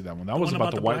want to black- see that one. That the was one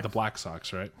about about the the Black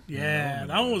Sox, right? Yeah,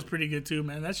 that one was pretty good too,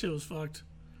 man. That shit was fucked.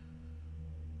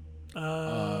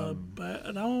 But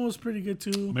that one was pretty good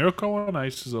too. Miracle on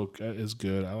Ice is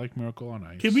good. I like Miracle on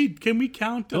Ice. Can we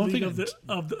count a League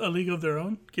of Their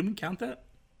Own? Can we count that?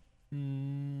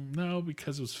 No,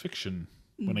 because it was fiction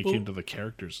when it came to the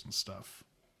characters and stuff.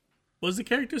 Was the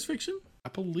characters fiction? I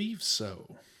believe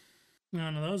so.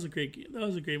 No, that was a great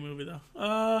movie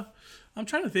though. I'm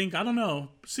trying to think. I don't know.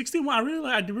 61.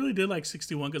 I really did like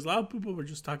 61 because a lot of people were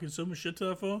just talking so much shit to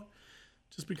that fool,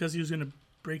 just because he was gonna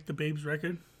break the Babe's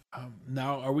record.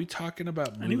 Now, are we talking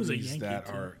about he was a movies Yankee, that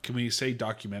too. are? Can we say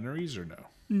documentaries or no?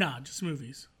 Nah, just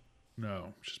movies.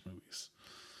 No, just movies.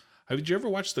 Did you ever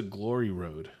watch The Glory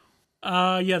Road?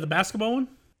 Yeah, the basketball one.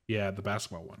 Yeah, the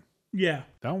basketball one. Yeah,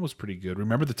 That one was pretty good.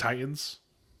 Remember the Titans?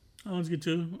 that one's good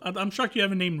too. I'm shocked you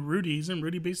haven't named Rudy. Isn't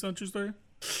Rudy based on a true story?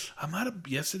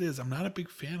 Yes, it is. I'm not a big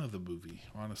fan of the movie,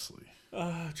 honestly.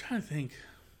 I'm trying to think.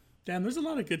 Damn, there's a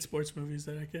lot of good sports movies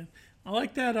that I can. I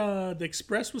like that. The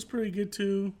Express was pretty good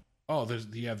too. Oh,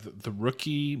 the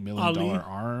Rookie, $1 Million Ali.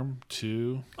 Arm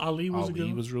too. Ali was a good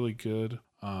one. was really good.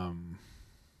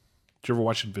 Did you ever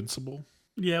watch Invincible?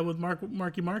 Yeah, with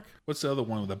Marky Mark. What's the other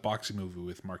one with that boxing movie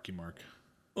with Marky Mark?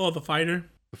 Oh, The Fighter.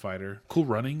 The Fighter. Cool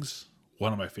Runnings.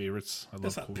 One of my favorites. I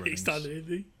That's love not Cool based Runnings. on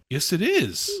anything. Yes, it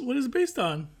is. What is it based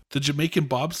on? The Jamaican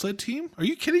bobsled team? Are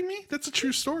you kidding me? That's a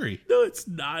true story. No, it's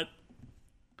not.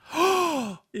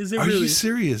 Is it Are really? you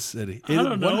serious, Eddie? I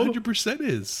don't know. 100%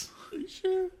 is. Are you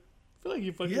sure? I feel like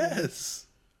you fucking. Yes.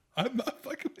 I'm not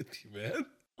fucking with you, man.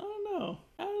 I don't know.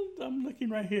 I'm looking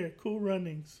right here. Cool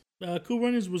Runnings. Cool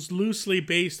Runnings was loosely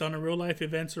based on a real life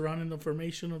event surrounding the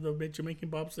formation of the Jamaican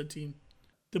bobsled team.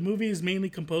 The movie is mainly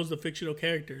composed of fictional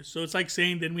characters, so it's like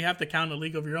saying then we have to count A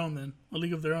League of Your Own, then A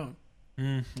League of Their Own.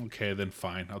 Okay, then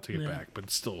fine. I'll take it back. But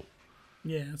it's still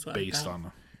Yeah, that's what based I thought. on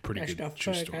a pretty That's good the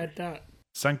true fuck story. I thought.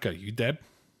 Sanka, you dead?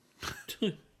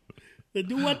 They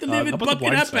do want to live in how about The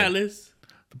Buckingham Blind Side? Palace.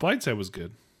 The Blind Side was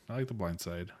good. I like The Blind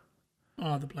Side.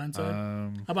 Oh, The Blind Side.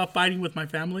 How about Fighting with My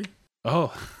Family?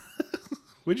 Oh,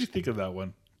 what did you think of that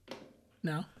one?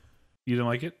 No. You didn't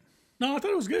like it? No, I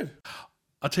thought it was good.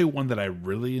 I'll tell you one that I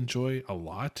really enjoy a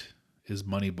lot is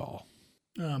Moneyball.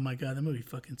 Oh my god, that movie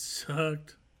fucking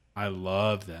sucked. I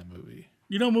love that movie.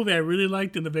 You know, a movie I really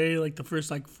liked in the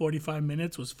first 45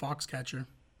 minutes was Foxcatcher.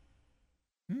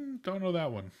 Don't know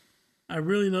that one. I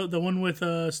really love the one with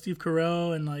Steve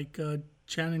Carell and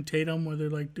Channing Tatum where they're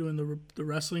like doing the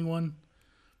wrestling one,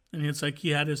 and it's like he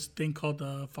had his thing called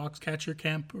the Foxcatcher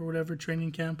camp or whatever,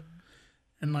 training camp,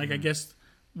 and I guess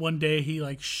one day he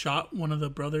shot one of the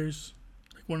brothers,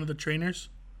 one of the trainers,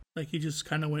 he just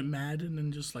kind of went mad and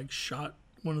then just shot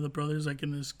one of the brothers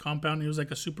in his compound. He was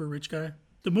a super rich guy.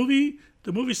 The movie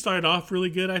started off really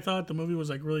good. I thought the movie was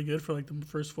really good for the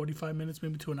first 45 minutes,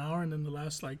 maybe to an hour, and then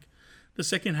the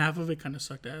second half of it kind of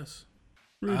sucked ass.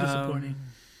 Really disappointing.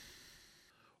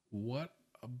 What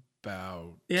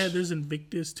about? Yeah, there's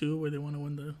Invictus too, where they want to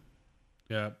win the.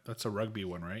 Yeah, that's a rugby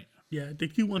one, right? Yeah, I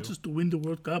think he wants us to win the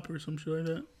World Cup or some shit like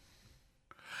that.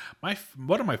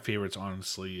 One of my favorites,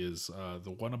 honestly, is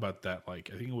the one about that. I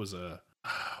think it was a.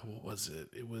 What was it?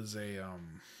 It was a.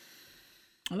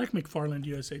 I like McFarland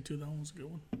USA too. That one was a good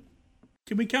one.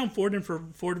 Can we count Ford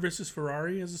versus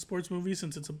Ferrari as a sports movie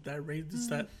since it's that race? It's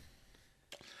that.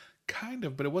 Kind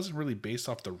of, but it wasn't really based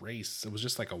off the race. It was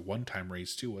just a one-time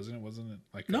race too, wasn't it? Wasn't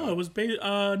it No, it was based.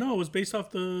 No, it was based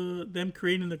off them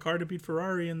creating the car to beat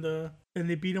Ferrari and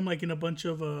they beat them in a bunch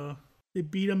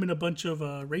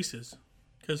of races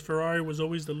because Ferrari was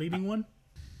always the leading one.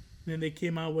 And then they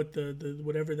came out with the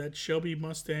whatever that Shelby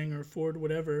Mustang or Ford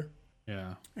whatever.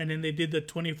 Yeah. And then they did the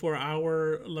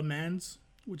 24-hour Le Mans,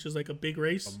 which is a big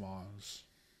race. Le Mans.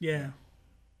 Yeah,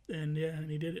 and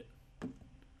he did it.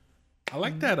 I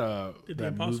like that Did the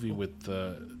that movie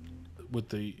impossible. with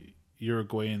the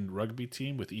Uruguayan rugby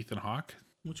team with Ethan Hawke.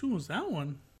 Which one was that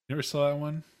one? You ever saw that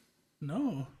one?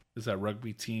 No. There's that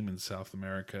rugby team in South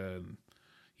America and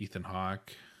Ethan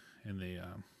Hawke, and they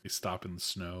stop in the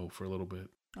snow for a little bit.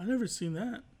 I never seen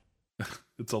that.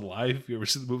 It's Alive. You ever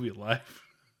seen the movie Alive?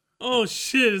 Oh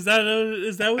shit! Is that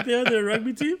what they are? The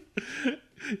rugby team?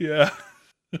 Yeah.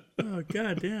 Oh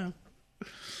god damn.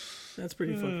 That's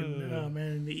pretty fucking. Oh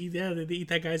man, they eat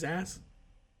that guy's ass.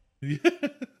 Yeah.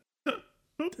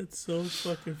 That's so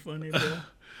fucking funny,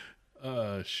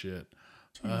 bro. Shit.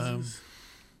 Jesus.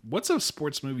 What's a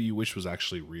sports movie you wish was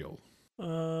actually real?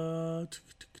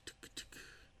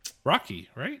 Rocky,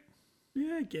 right?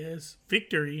 Yeah, I guess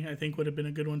Victory. I think would have been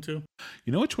a good one too.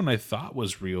 You know which one I thought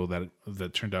was real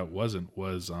that turned out wasn't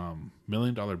was $1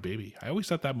 Million Baby. I always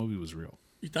thought that movie was real.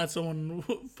 You thought someone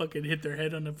fucking hit their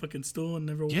head on a fucking stool and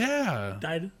never Yeah.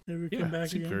 died, never Yeah, came back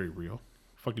it seemed again. very real.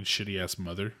 Fucking shitty ass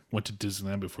mother went to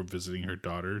Disneyland before visiting her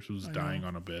daughter who was dying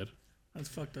on a bed. That's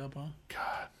fucked up, huh?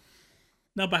 God.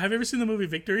 No, but have you ever seen the movie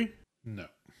Victory? No.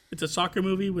 It's a soccer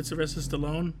movie with Sylvester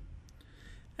Stallone,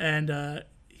 and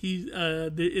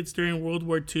it's during World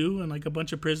War II, and a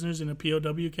bunch of prisoners in a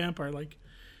POW camp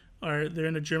they're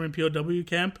in a German POW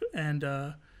camp, and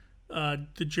the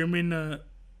German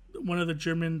one of the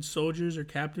German soldiers or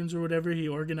captains or whatever, he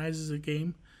organizes a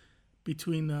game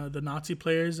between the Nazi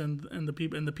players and the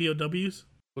people and the POWs.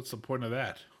 What's the point of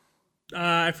that?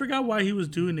 I forgot why he was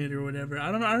doing it or whatever.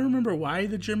 I don't know. I don't remember why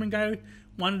the German guy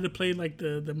wanted to play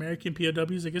the American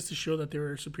POWs. I guess to show that they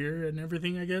were superior and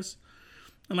everything. I guess,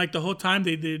 and the whole time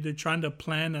they're trying to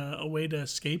plan a way to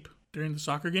escape during the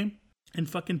soccer game. And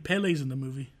fucking Pele's in the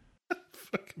movie.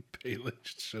 Fucking Pele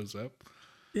just shows up.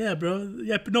 Yeah, bro.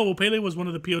 Yeah, no. Well, Pele was one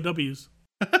of the POWs.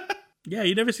 Yeah,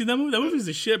 you never seen that movie? That movie's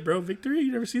a shit, bro. Victory.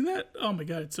 You never seen that? Oh my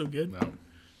god, it's so good. No.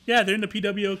 Yeah, they're in the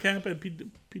PWO camp at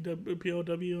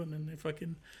POW, and then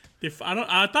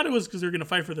I thought it was because they're gonna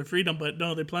fight for their freedom, but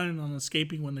no, they're planning on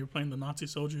escaping when they're playing the Nazi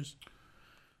soldiers.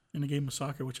 in a game of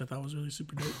soccer, which I thought was really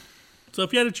super dope. So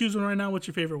if you had to choose one right now, what's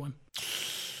your favorite one?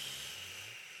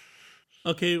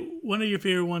 Okay, one of your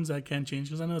favorite ones that can change,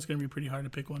 because I know it's going to be pretty hard to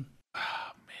pick one.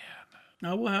 Oh,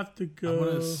 man. I will have to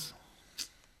go.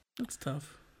 That's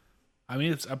tough. I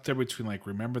mean, it's up there between like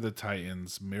Remember the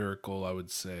Titans, Miracle, I would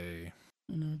say.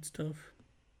 I know, it's tough.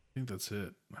 I think that's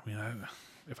it. I mean,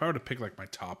 if I were to pick like my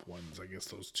top ones, I guess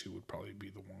those two would probably be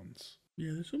the ones.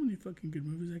 Yeah, there's so many fucking good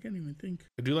movies, I can't even think.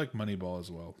 I do like Moneyball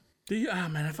as well.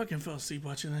 Man, I fucking fell asleep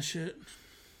watching that shit.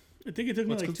 I think it took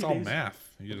me That's like 'cause 2 it's all days.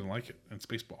 math. You didn't like it. And it's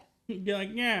baseball. You're like,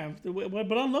 yeah,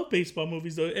 but I love baseball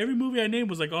movies though. Every movie I named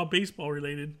was like all baseball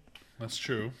related. That's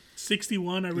true.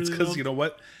 61, I It's really because, love. you know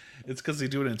what? It's because they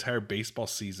do an entire baseball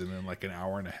season in like an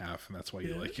hour and a half, and that's why you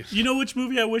Yeah. like it. You know which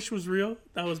movie I wish was real?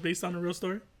 That was based on a real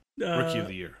story? Rookie of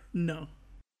the Year. No.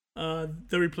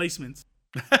 The Replacements.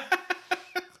 I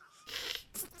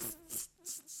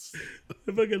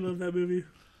fucking love that movie.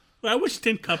 But I wish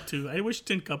Tin Cup too. I wish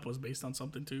Tin Cup was based on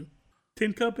something too.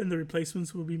 Tin Cup and The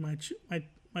Replacements will be my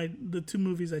the two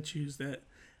movies I choose that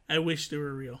I wish they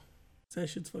were real. That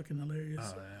shit's fucking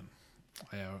hilarious. Oh, man.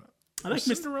 Yeah. I like Was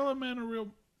Mr. Cinderella Man a real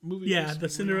movie? Yeah, based the on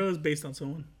Cinderella is based on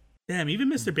someone. Damn, even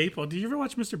Mr. Baseball. Did you ever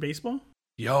watch Mr. Baseball?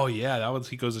 Oh, yeah. That was,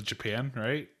 he goes to Japan,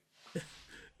 right?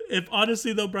 If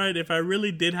honestly though, Brian, if I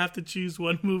really did have to choose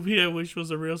one movie I wish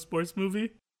was a real sports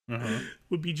movie,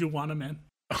 would be Juwanna Man.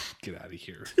 Get out of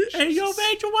here. Hey, yo,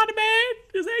 man, Juwanna Man!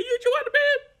 Is that you, Juwanna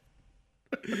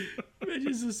Man?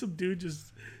 Imagine just some dude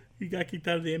he got kicked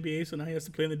out of the NBA, so now he has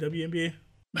to play in the WNBA.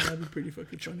 That'd be pretty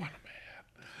fucking funny.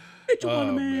 Hey,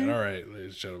 Juwanna Man. Man. All right,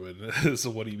 ladies and gentlemen. This is a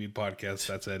What Do You Mean podcast.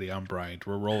 That's Eddie. I'm Brian.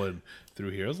 We're rolling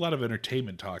through here. There's a lot of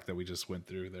entertainment talk that we just went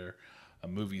through there.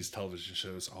 Movies, television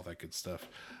shows, all that good stuff.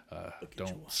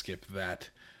 Don't skip that.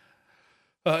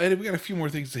 And we got a few more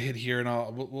things to hit here,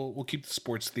 and we'll keep the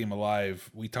sports theme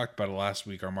alive. We talked about it last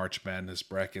week, our March Madness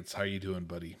brackets. How you doing,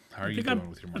 buddy? How are you doing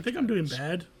with your March I think I'm doing Madness?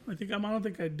 bad. I don't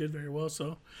think I did very well.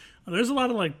 So there's a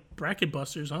lot of like bracket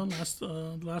busters, huh?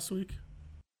 Last week.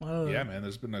 Yeah, man.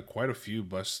 There's been quite a few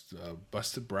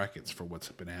busted brackets for what's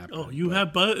been happening. Oh, you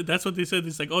have that's what they said.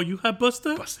 It's like, oh, you have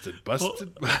Busta?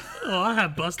 busted. Oh, I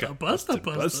have Busta.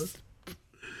 Busta.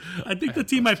 I think the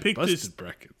team I picked busted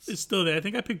brackets. is still there. I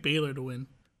think I picked Baylor to win.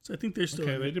 So I think they're still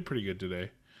Okay, in. they did pretty good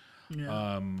today. Yeah.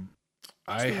 I'm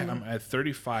at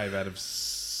 35 out of.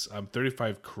 I'm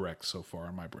 35 correct so far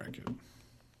in my bracket.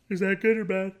 Is that good or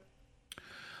bad?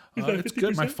 Is that It's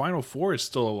good. My 50%? final four is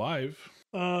still alive.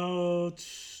 Well,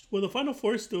 the final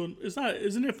four is still.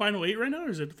 Isn't it final 8 right now, or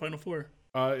is it the final 4?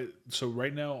 So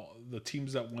right now the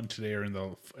teams that won today are in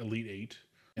the Elite 8,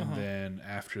 and then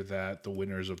after that, the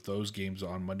winners of those games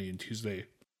on Monday and Tuesday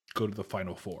go to the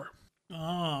final 4.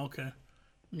 Oh, okay.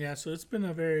 Yeah, so it's been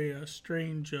a very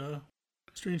strange time.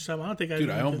 I don't think I.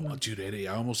 Eddie,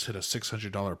 I almost hit a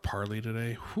 $600 parlay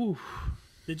today. Whew.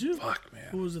 Did you? Fuck, man.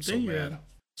 What was the So thing you mad. had?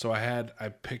 So I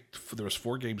picked. There was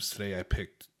 4 games today. I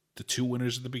picked the 2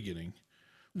 winners at the beginning.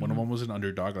 One of them was an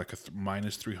underdog, like a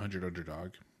minus 300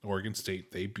 underdog. Oregon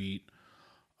State. They beat.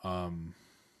 Who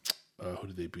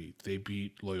did they beat? They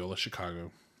beat Loyola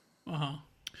Chicago. And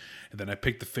then I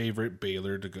picked the favorite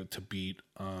Baylor to beat.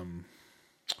 Who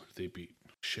did they beat?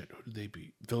 Shit, who did they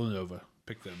beat? Villanova.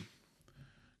 Picked them.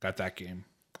 Got that game.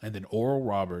 And then Oral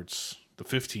Roberts, the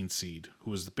 15 seed,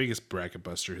 who was the biggest bracket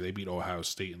buster. They beat Ohio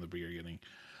State in the beginning.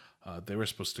 They were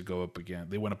supposed to go up again.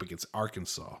 They went up against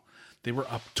Arkansas. They were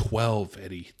up 12,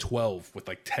 Eddie. 12 with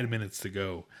like 10 minutes to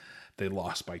go. They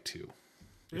lost by 2.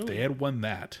 Really? If they had won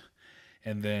that,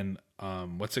 and then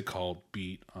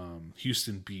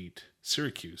Houston beat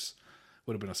Syracuse,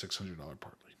 would have been a $600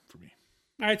 parlay for me.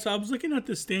 All right, so I was looking at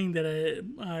this thing that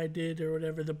I did or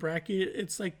whatever, the bracket.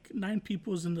 It's like 9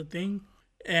 people's in the thing,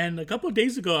 and a couple of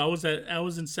days ago I was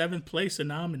in 7th place, and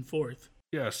now I'm in 4th.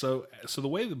 Yeah, so the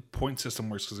way the point system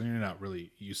works, because you're not really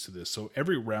used to this, so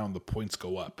every round the points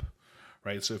go up,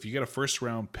 right? So if you get a first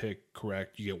round pick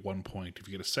correct, you get 1 point. If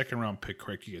you get a second round pick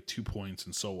correct, you get 2 points,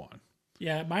 and so on.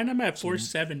 Yeah, mine I'm at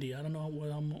 470. I don't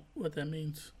know what that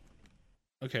means.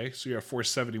 Okay, so you're at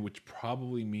 470, which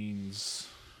probably means,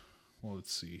 well,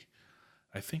 let's see.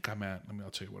 I think I'll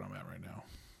tell you what I'm at right now.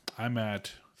 I'm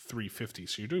at 350,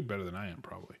 so you're doing better than I am,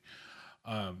 probably.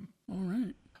 All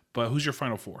right. But who's your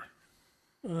final 4?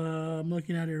 I'm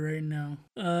looking at it right now.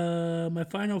 My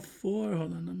final 4.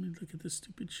 Hold on, let me look at this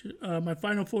stupid shit. My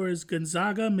final 4 is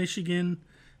Gonzaga, Michigan,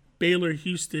 Baylor,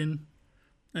 Houston,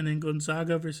 and then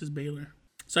Gonzaga versus Baylor.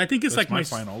 So I think it's That's like my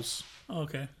finals. Oh,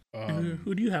 okay. And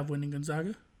who do you have winning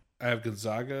Gonzaga? I have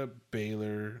Gonzaga,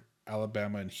 Baylor,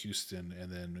 Alabama, and Houston,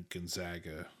 and then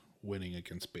Gonzaga winning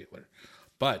against Baylor.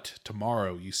 But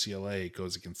tomorrow, UCLA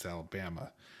goes against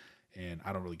Alabama, And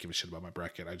I don't really give a shit about my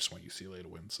bracket. I just want UCLA to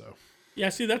win. So Yeah,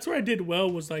 see, that's where I did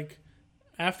well was like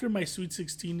after my Sweet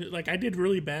 16. Like I did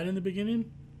really bad in the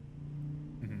beginning,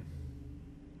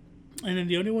 and then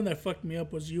the only one that fucked me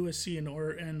up was USC and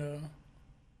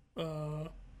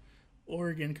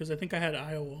Oregon because I think I had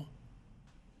Iowa.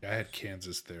 I had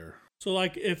Kansas there. So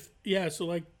like in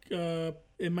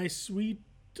my Sweet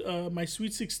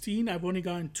 16, I've only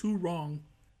gotten 2 wrong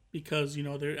because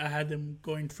I had them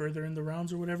going further in the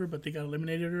rounds or whatever, but they got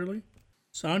eliminated early.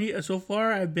 So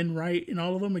far I've been right in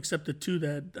all of them except the 2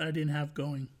 that I didn't have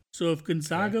going. So if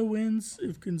Gonzaga wins,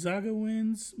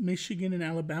 Michigan and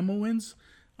Alabama wins,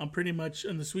 I'm pretty much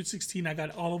in the Sweet 16. I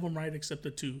got all of them right except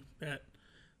the 2 that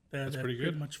pretty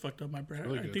good. much fucked up my bracket.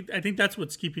 Really I think that's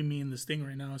what's keeping me in this thing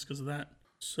right now is because of that.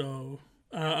 So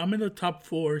I'm in the top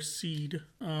 4 seed.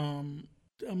 I'm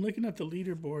looking at the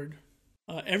leaderboard.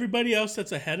 Everybody else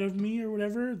that's ahead of me or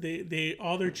whatever, they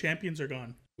all their champions are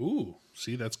gone. Ooh,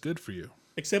 see, that's good for you.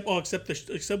 Except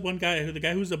one guy, the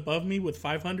guy who's above me with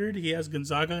 500. He has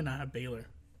Gonzaga and I have Baylor.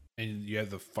 And you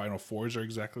have the Final Fours are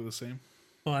exactly the same.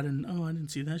 I didn't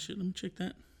see that shit. Let me check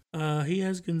that. He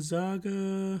has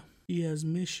Gonzaga. He has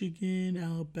Michigan,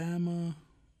 Alabama.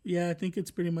 Yeah, I think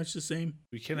it's pretty much the same.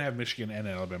 We can have Michigan and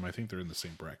Alabama. I think they're in the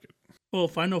same bracket. Oh,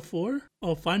 Final Four?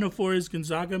 Oh, Final Four is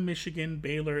Gonzaga, Michigan,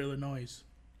 Baylor, Illinois.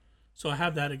 So I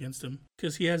have that against him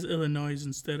because he has Illinois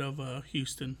instead of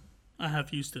Houston. I have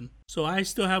Houston. So I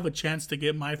still have a chance to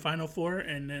get my Final Four,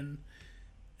 and then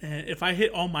if I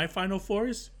hit all my Final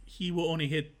Fours, he will only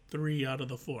hit 3 out of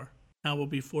the 4. I will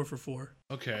be 4 for 4.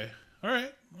 Okay. All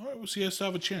right. Well, so you still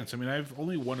have a chance. I mean, I've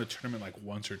only won a tournament like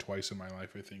once or twice in my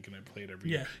life, I think, and I played every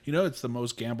year. It's the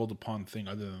most gambled upon thing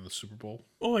other than the Super Bowl.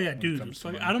 Oh, yeah, dude.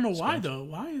 I don't know why, though.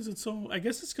 Why is it so... I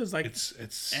guess it's because, like,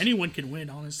 it's anyone can win,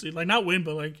 honestly. Like, not win,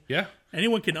 but, like... Yeah.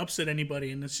 Anyone can upset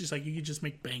anybody, and it's just, like, you can just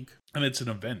make bank. And it's an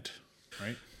event,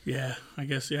 right? Yeah, I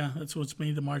guess, yeah. That's what's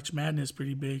made the March Madness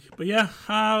pretty big. But, yeah,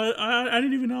 I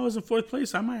didn't even know I was in 4th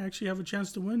place. I might actually have a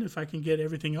chance to win if I can get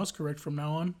everything else correct from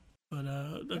now on. But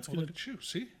that's good. Look at you,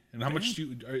 see? And how much do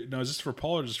you... Now, is this for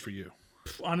Paul or just for you?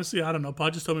 Honestly, I don't know.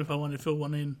 Paul just told me if I wanted to fill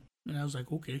one in. And I was like,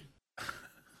 okay.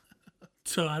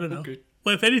 So, I don't know. Okay.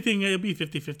 Well, if anything, it'll be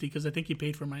 50-50 because I think he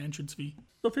paid for my entrance fee.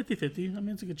 So, 50-50. I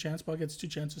mean, it's a good chance. Paul gets 2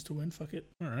 chances to win. Fuck it.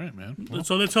 All right, man. Well,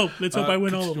 so, let's hope. Let's hope I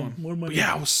win all of them. More money.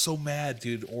 Yeah, I was so mad,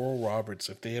 dude. Oral Roberts,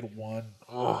 if they had won.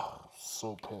 Oh,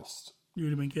 so pissed. You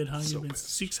would have been good, huh? You'd have been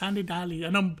 $600.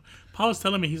 And Paul was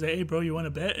telling me, he's like, hey, bro, you want to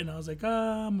bet? And I was like,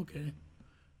 I'm okay.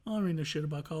 I don't really know shit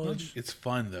about college. It's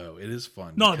fun, though. It is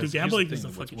fun. No, dude, gambling is the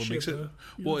fucking what shit, makes it, bro.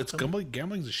 well, it's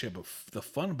gambling's a shit, but the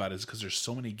fun about it is because there's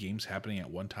so many games happening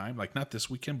at one time. Like, not this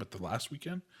weekend, but the last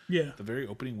weekend. Yeah. The very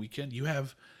opening weekend. You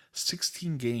have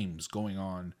 16 games going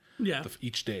on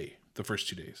each day, the first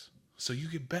 2 days. So you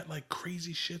can bet, like,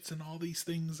 crazy shits and all these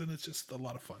things, and it's just a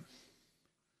lot of fun.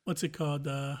 What's it called?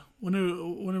 When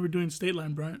are we doing State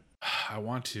Line, Bryant? I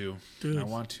want to. Dude. I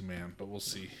want to, man, but we'll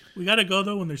see. We got to go,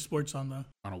 though, when there's sports on, though.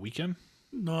 On a weekend?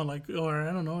 No, or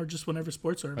I don't know, or just whenever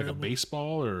sports are available. Like a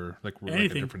baseball or like anything.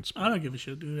 Like a different sport? I don't give a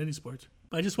shit, dude. Any sports.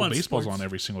 But I just want baseball's sports. on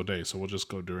every single day, so we'll just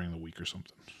go during the week or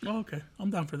something. Oh, okay.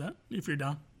 I'm down for that, if you're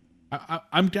down.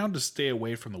 I'm down to stay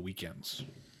away from the weekends.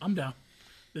 I'm down.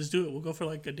 Let's do it. We'll go for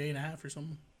like a day and a half or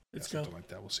something. Let's go. Something like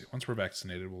that. We'll see. Once we're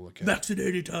vaccinated, we'll look at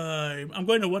Vaccinated time. I'm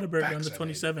going to Whataburger on the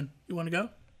 27th. You want to go?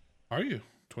 Are you?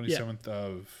 27th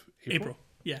of April?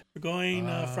 Yeah. We're going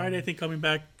Friday, I think, coming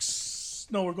back.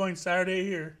 No, we're going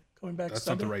Saturday or coming back That's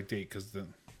Sunday. not the right date because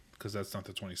that's not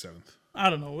the 27th. I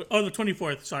don't know. Oh, the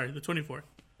 24th. Sorry, the 24th.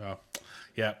 Oh.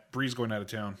 Yeah, Bree's going out of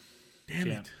town. Damn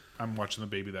it. I'm watching the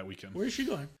baby that weekend. Where is she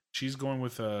going? She's going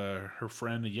with her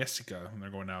friend Jessica, and they're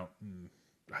going out and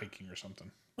hiking or something.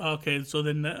 Okay, so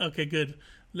then, okay, good.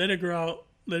 Let her go out.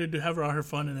 Let her have all her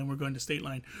fun, and then we're going to State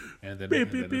Line. And then,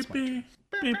 it's my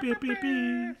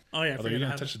turn. Oh, yeah. Are you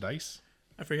going to touch the dice?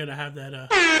 I forgot to have that.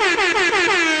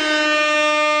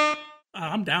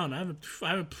 I'm down.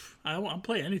 I'll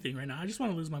play anything right now. I just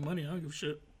want to lose my money. I don't give a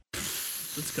shit.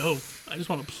 Let's go. I just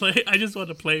want to play. I just want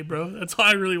to play, bro. That's all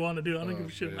I really want to do. I don't give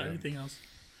a shit about anything else.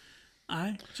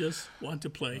 I just want to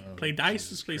play. Play dice.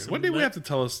 Just play some. One day we have to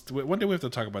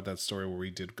talk about that story where we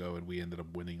did go and we ended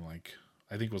up winning like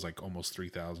I think it was like almost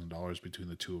 $3,000 between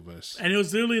the two of us. And it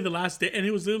was literally the last day. And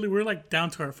it was literally we're like down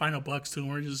to our final bucks too.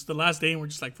 And we're just the last day, and we're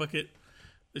just like fuck it,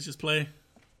 let's just play.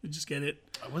 We just get it.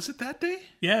 Was it that day?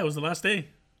 Yeah, it was the last day.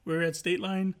 We were at State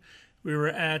Line. We were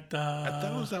at. I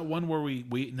thought it was that one where we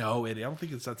no. I don't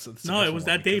think it's that. No, it was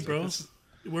that day, bro.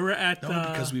 We were at. No,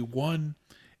 because we won.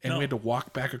 And we had to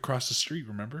walk back across the street,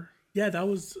 remember? Yeah, that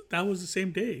was the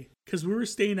same day. Because we were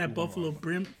staying at Buffalo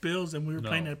Bills and we were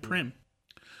playing at Prim.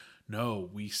 No,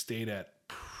 we stayed at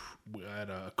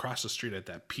across the street at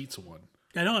that pizza one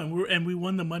I know, and we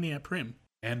won the money at Prim.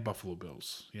 and Buffalo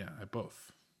Bills. Yeah, at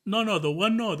both. No, the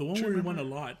one where we won a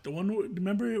lot. The one,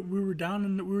 remember, we were down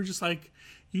and we were just like,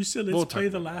 you said let's play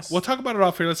the last. We'll talk about it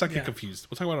off air. Let's not Yeah. get confused.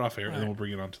 We'll talk about it off air, and then we'll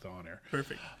bring it onto the on air.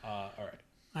 Perfect. All right.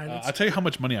 All right, I'll tell you how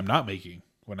much money I'm not making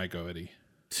when I go, Eddie.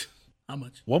 how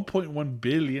much? $1.1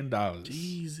 billion.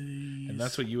 Jesus. And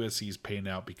that's what USC is paying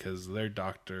out because their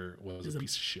doctor was a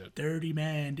piece of shit. Dirty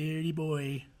man, dirty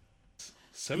boy.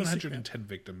 710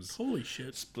 victims. Holy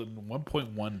shit. Splitting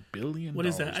 $1.1 billion. What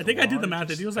is that? I think I did the math. I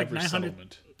think it was like ever 900.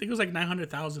 settlement. I think it was like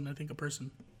 900,000. I think a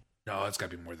person. No, it's got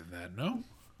to be more than that. No?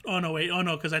 Oh no, wait. Oh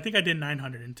no, because I think I did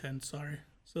 910. Sorry.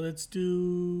 So let's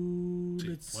do.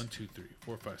 Let's 1, 2, 3,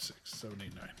 4, 5, 6, 7,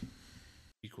 8, 9.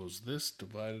 Equals this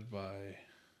divided by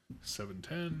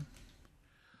 710.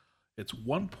 It's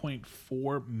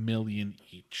 1.4 million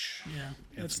each. Yeah,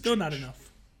 And that's some still not change. enough.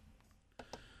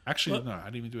 Actually, What? no, I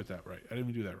didn't even do it that right. I didn't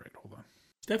even do that right. Hold on.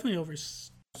 It's definitely over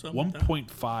some.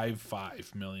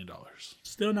 $1.55 million.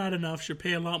 Still not enough. Should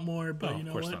pay a lot more, but Oh, you of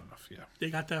know course what? not enough. Yeah. They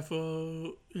got that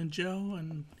for in jail,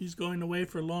 and he's going away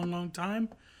for a long, long time.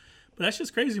 But that's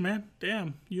just crazy, man.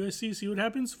 Damn, USC. See what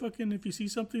happens. Fucking, if you see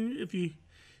something, if you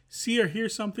see or hear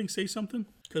something, say something.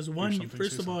 Because one, something,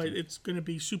 first say of all, something. it's gonna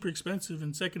be super expensive,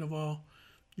 and second of all,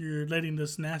 you're letting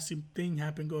this nasty thing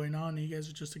happen going on, and you guys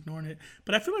are just ignoring it.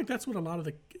 But I feel like that's what a lot of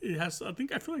it has. I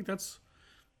feel like that's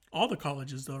all the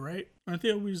colleges, though, right? Aren't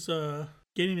they always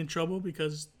getting in trouble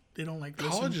because they don't like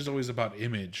College listen, is always about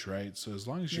image, right? So as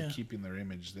long as you're Yeah. keeping their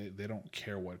image, they don't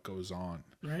care what goes on.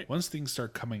 right? Once things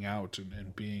start coming out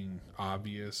and being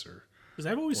obvious or Because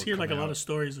I've always or heard like a come lot out. of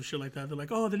stories of shit like that. They're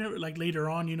like, oh, they never like later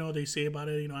on, you know, they say about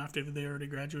it, you know, after they already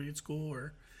graduated school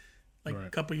or like a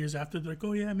Right. couple years after, they're like,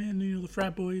 oh yeah, man, you know, the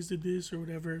frat boys did this or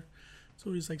whatever. It's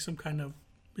always like some kind of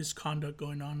misconduct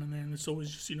going on, and then it's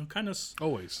always just, you know, kind of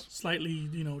always. slightly,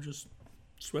 you know, just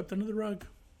swept under the rug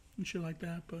and shit like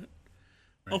that. But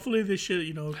hopefully this shit,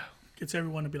 you know, gets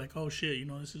everyone to be like, oh shit, you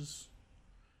know, this is,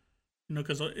 you know,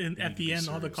 because at need the to be end,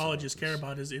 all the serious colleges about care this.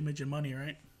 about is image and money,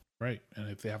 right? Right. And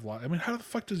if they have a lot, I mean, how the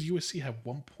fuck does USC have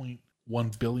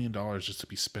 $1.1 billion just to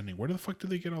be spending? Where the fuck do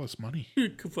they get all this money?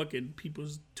 Fucking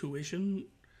people's tuition.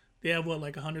 They have what,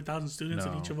 like 100,000 students,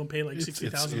 and No. each of them pay like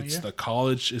 60,000 a It's year. the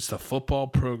college, it's the football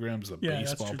programs, the Yeah,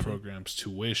 that's baseball true, too. programs,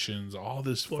 tuitions, all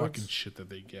this Sports. fucking shit that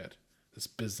they get. This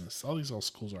business. All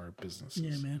schools are businesses.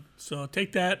 Yeah, man. So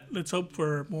take that. Let's hope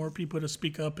for more people to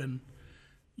speak up and,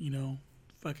 you know,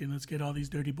 fucking let's get all these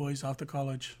dirty boys off the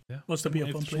college. Yeah. Wants to be a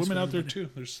fun There's place women for out there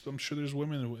everybody. too. I'm sure there's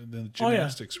women in the Oh, yeah.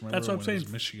 gymnastics. Remember That's what I'm when it was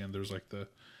saying. Michigan, there's like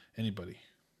anybody.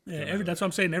 Yeah, that's what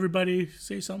I'm saying. Everybody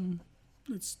say something.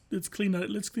 Let's clean that.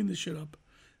 Let's clean this shit up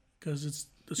because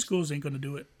the schools ain't gonna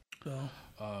do it. So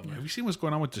Have you seen what's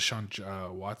going on with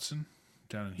Deshaun Watson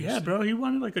down in Houston? yeah, bro, he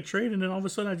wanted like a trade, and then all of a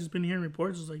sudden I just been hearing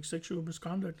reports of like sexual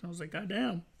misconduct, and I was like, God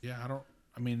damn. Yeah,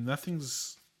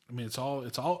 it's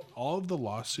all of the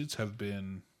lawsuits have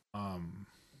been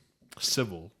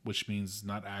civil, which means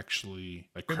not actually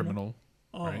like criminal,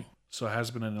 Oh, right? So it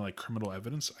has been any like criminal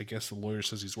evidence. I guess the lawyer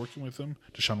says he's working with them.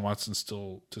 Deshaun Watson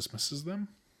still dismisses them.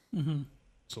 Mm-hmm.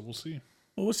 So we'll see.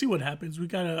 well, we'll see what happens. We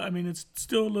gotta. I mean, it's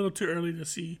still a little too early to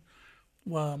see.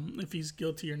 If he's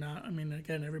guilty or not. I mean,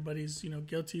 again, everybody's, you know,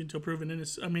 guilty until proven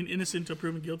innocent. I mean, innocent until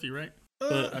proven guilty, right?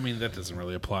 But I mean, that doesn't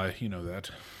really apply. You know that.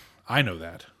 I know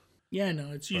that. Yeah,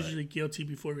 no, it's usually guilty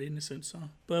before innocent. So,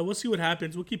 but we'll see what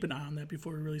happens. We'll keep an eye on that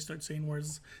before we really start saying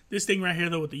words. This thing right here,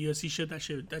 though, with the USC shit, that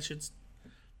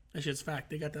shit's fact.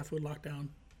 They got that foot locked down.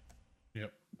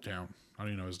 Yep, down. I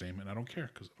don't even know his name, and I don't care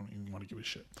because I don't even want to give a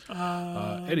shit.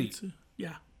 Eddie, Let's see.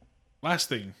 Yeah. last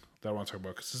thing that I want to talk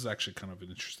about, because this is actually kind of an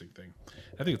interesting thing.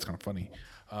 I think it's kind of funny.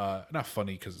 Not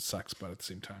funny because it sucks, but at the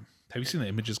same time. Have you seen the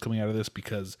images coming out of this?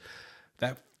 Because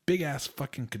that big-ass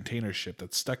fucking container ship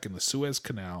that's stuck in the Suez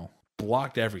Canal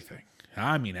blocked everything.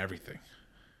 I mean everything.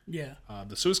 Yeah.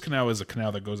 The Suez Canal is a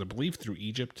canal that goes, I believe, through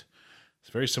Egypt. It's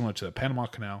very similar to the Panama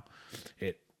Canal.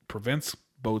 It prevents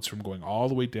boats from going all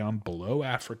the way down below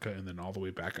Africa and then all the way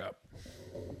back up.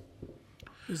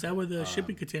 Is that where the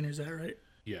shipping containers at, right?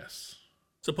 Yes.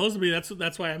 Supposedly,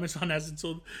 that's why Amazon hasn't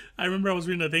sold. I remember I was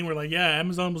reading a thing where, like, yeah,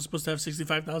 Amazon was supposed to have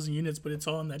 65,000 units, but it's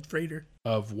all in that freighter.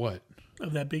 Of what?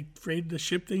 Of that big freight, the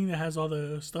ship thing that has all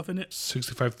the stuff in it.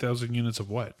 65,000 units of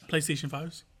what? PlayStation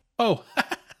 5s. Oh,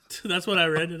 That's what I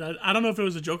read. And I don't know if it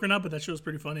was a joke or not, but that shit was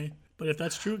pretty funny. But if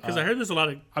that's true, because I heard there's a lot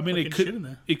of I mean, fucking shit in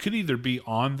there. it could either be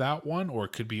on that one or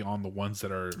it could be on the ones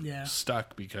that are Yeah.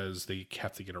 stuck because they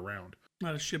have to get around. A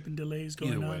lot of shipping delays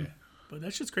going Either on. way. But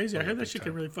that shit's crazy. I yeah, heard that big shit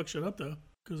time. can really fuck shit up, though.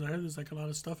 Because I heard there's like a lot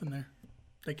of stuff in there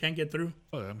that can't get through.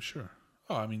 Oh, I'm sure.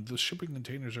 Oh, I mean, the shipping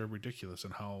containers are ridiculous,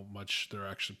 and how much there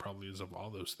actually probably is of all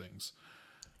those things.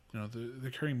 You know,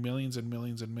 they're carrying millions and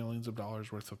millions and millions of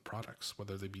dollars worth of products,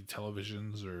 whether they be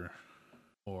televisions or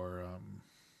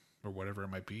whatever it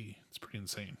might be. It's pretty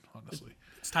insane, honestly.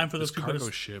 It's time for those This people cargo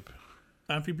to ship.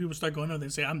 time for people to start going over there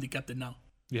and say, "I'm the captain now."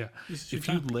 Yeah, This is your if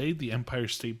you time. laid the Empire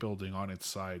State Building on its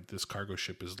side, this cargo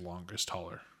ship is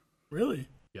taller. Really?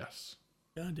 Yes.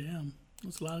 God damn.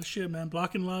 That's a lot of shit, man.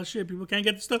 Blocking a lot of shit. People can't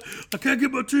get the stuff. I can't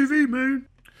get my TV, man.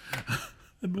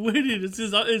 I've been waiting. It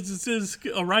says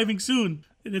arriving soon.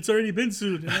 And it's already been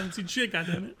soon. And I haven't seen shit,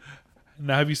 goddammit.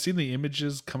 Now, have you seen the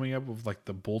images coming up of like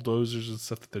the bulldozers and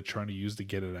stuff that they're trying to use to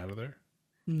get it out of there?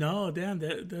 No, damn.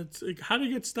 That's like, how did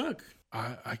it get stuck?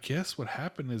 I guess what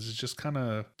happened is it just kind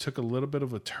of took a little bit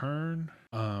of a turn,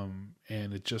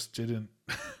 and it just didn't.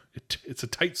 It's a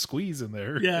tight squeeze in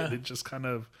there. Yeah. And it just kind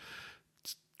of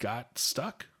got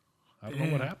stuck. I don't know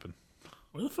what Damn. happened.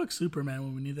 Where the fuck's Superman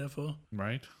when we need that for?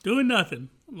 Right? Doing nothing.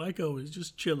 Like always,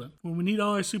 just chilling. When we need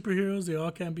all our superheroes, they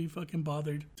all can't be fucking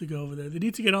bothered to go over there. They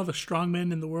need to get all the strong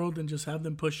men in the world and just have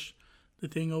them push the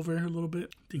thing over a little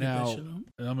bit to get that Now, shit out.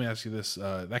 let me ask you this: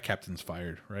 that captain's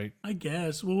fired, right? I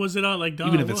guess. What was it on? Like,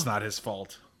 Even if it's not his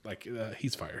fault, like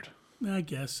he's fired. I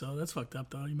guess so. That's fucked up,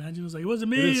 though. Imagine it was like, it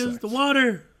wasn't me, It it was sucks. the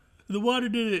water. The water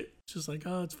did it. It's just like,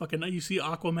 oh, it's fucking. You see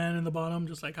Aquaman in the bottom,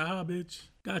 just like, haha, bitch.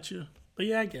 Gotcha. But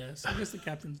yeah, I guess the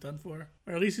captain's done for.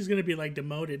 Or at least he's going to be like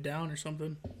demoted down or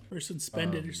something. Or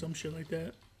suspended or some shit like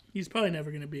that. He's probably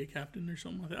never going to be a captain or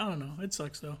something like that. I don't know. It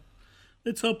sucks, though.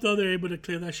 Let's hope, though, they're able to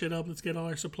clear that shit up. Let's get all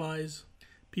our supplies.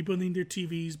 People need their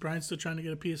TVs. Brian's still trying to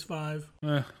get a PS5.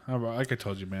 Like I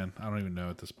told you, man, I don't even know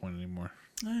at this point anymore.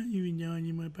 You know, and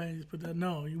you might probably just put that.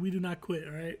 No, we do not quit,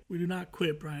 all right? We do not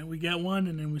quit, Brian. We get one,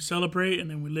 and then we celebrate, and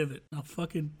then we live it. Now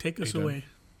fucking take us done? away.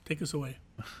 Take us away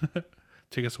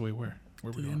Take us away where?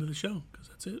 Where to we the going? end of the show, because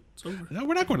that's it. It's over. No,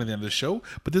 we're not going to the end of the show,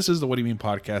 but this is the What Do You Mean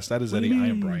podcast. That is do Eddie. you I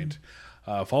am mean? Bryant.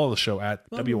 Follow the show at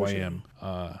Follow the WYM.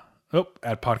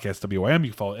 At podcast WYM.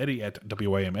 You can follow Eddie at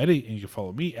WYM Eddie, and you can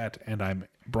follow me at And I'm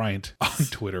Bryant on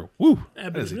Twitter. Woo!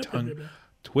 That is a tongue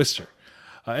twister.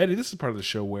 Eddie, this is part of the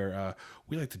show where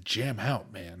we like to jam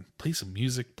out, man. Play some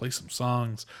music, play some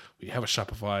songs. We have a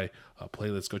Shopify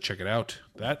playlist. Go check it out.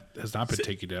 That has not been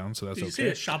taken down, so that's Did you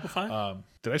okay. say a Shopify?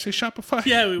 Did I say Shopify?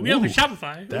 Yeah, we have a Ooh,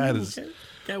 Shopify. That Ooh, is okay.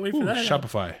 Can't wait ooh, for that.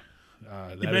 Shopify.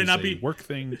 That better is not a be- work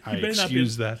thing. I better not be-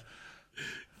 excuse that.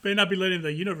 Better not be letting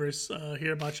the universe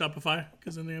hear about Shopify,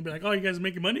 because then they're gonna be like, "Oh, you guys are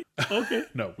making money? Okay."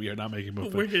 No, we are not making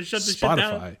movement. We're gonna shut this shit Spotify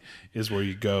down. is where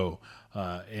you go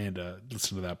and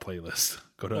listen to that playlist.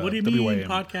 Go to What do you mean WYM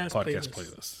podcast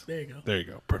playlist. There you go. There you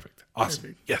go. Perfect. Awesome.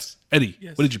 Perfect. Yes. Eddie,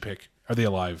 Yes. what did you pick? Are they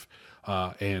alive?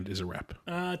 And is it rap?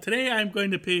 Today I'm going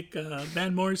to pick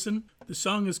Van Morrison. The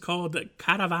song is called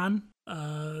Caravan.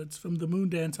 It's from the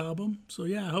Moondance album. So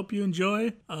yeah, I hope you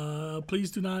enjoy. Please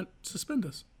do not suspend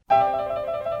us.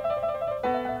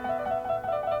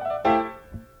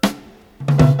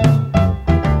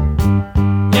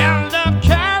 And the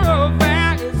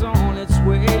caravan is on its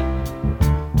way.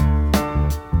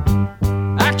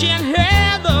 I can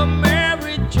hear the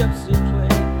merry gypsy play.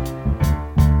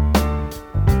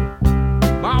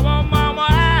 Mama, mama,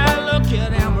 I look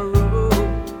at Amaru.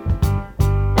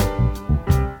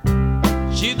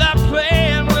 She's there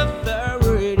playing with the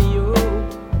radio.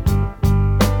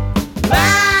 La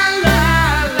la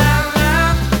la la,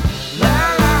 la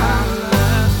la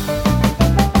la.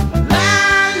 La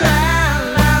la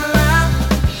la la,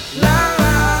 la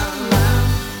la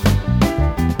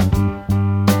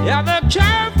la. Yeah, the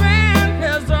caravan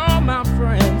has all my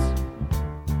friends.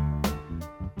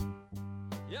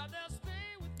 Yeah, they'll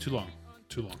stay with Too long.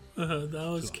 Too long. That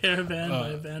was Caravan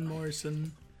by Van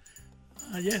Morrison.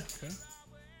 Yeah. Okay.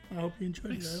 I hope you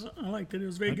enjoyed it. I liked it. It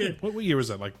was very good. What year was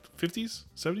that? Like 50s?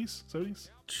 70s? 70s?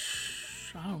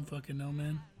 I don't fucking know,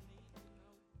 man.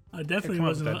 I definitely come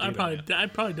up with wasn't. that data, I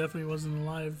probably definitely wasn't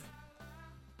alive.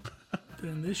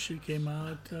 Then this shit came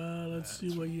out. Let's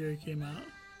see what year it came out.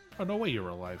 Oh, no way you were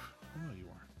alive. No, you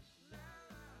weren't.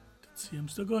 Let's see. I'm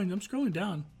still going. I'm scrolling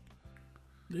down.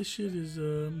 This shit is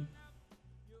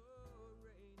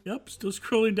Yep, still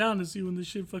scrolling down to see when this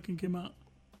shit fucking came out.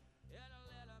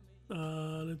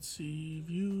 Let's see.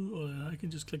 View. Oh, I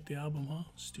can just click the album, huh?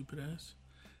 Stupid ass.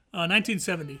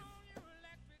 1970.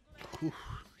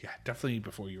 Yeah, definitely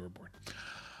before you were born.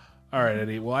 All right,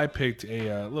 Eddie. Well, I picked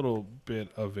a little bit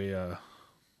of a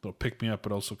little pick me up,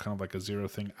 but also kind of like a zero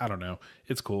thing. I don't know.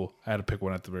 It's cool. I had to pick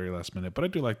one at the very last minute, but I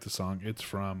do like the song. It's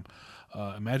from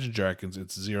Imagine Dragons.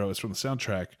 It's Zero. It's from the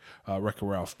soundtrack. Wreck-It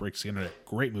Ralph Breaks the Internet.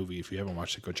 Great movie. If you haven't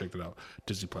watched it, go check that out.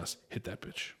 Disney Plus. Hit that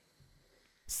bitch.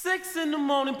 6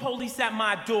 a.m, police at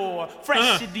my door.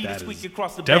 Fresh Adidas That squeak is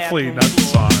across the definitely bathroom not the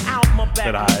floor. song Out my back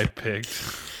that I picked.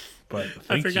 But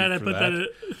thank I forgot you I for put that.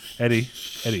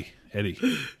 Eddie,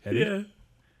 Yeah.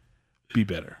 be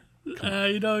better.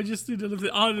 Just need to live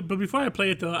it. But before I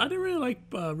play it though, I didn't really like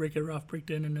Wreck-It Ralph Break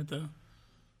the Internet though.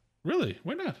 Really?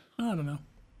 Why not? I don't know.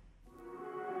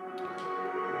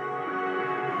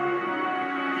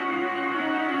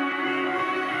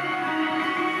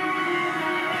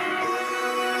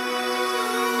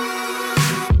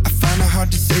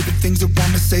 Hard to say the things I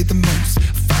wanna say the most.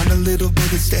 Find a little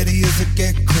bit of steady as I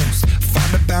get close.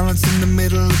 Find a balance in the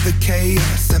middle of the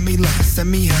chaos. Semi lost,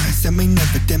 semi high, semi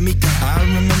never demigod. I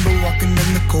remember walking in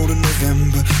the cold of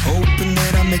November, hoping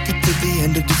that I make it to the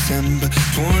end of December.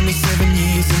 27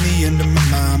 years in the end of my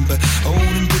mind, but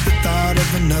holding to the thought of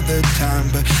another time.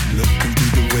 But looking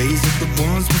through the ways of the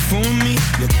ones before me,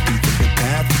 looking through the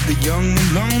path of the young and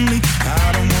lonely. I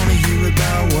don't wanna hear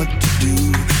about what to do.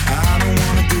 I don't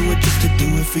wanna do it just to do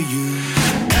it for you.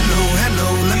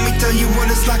 Hello, let me tell you what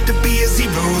it's like to be a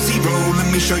zero.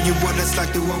 Let me show you what it's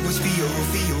like to always feel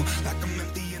like I'm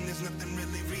empty and there's nothing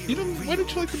really real. Why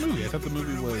didn't you like the movie? I thought the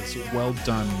movie was well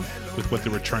done with what they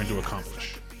were trying to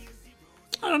accomplish.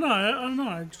 I don't know.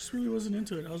 I just really wasn't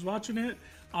into it. I was watching it.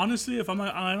 Honestly,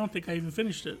 I don't think I even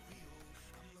finished it.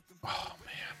 Oh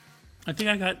man! I think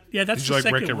I got. Yeah, that's Did the you like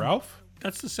second Wreck-It one. Ralph?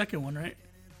 That's the second one, right?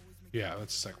 Yeah,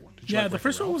 that's the second one. Did you Yeah, like the Wreck-It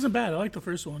first one Ralph? wasn't bad. I liked the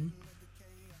first one.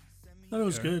 Thought it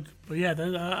was good, but yeah, I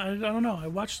don't know. I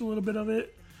watched a little bit of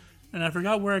it, and I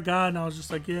forgot where I got, and I was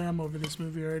just like, yeah, I'm over this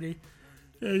movie already.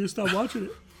 Yeah, I just stopped watching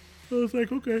it. I was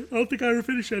like, okay, I don't think I ever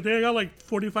finished it. I think I got like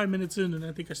 45 minutes in, and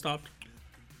I think I stopped.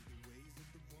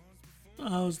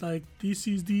 I was like, this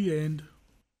is the end.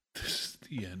 This is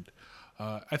the end.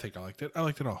 I think I liked it. I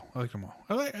liked it all. I liked them all.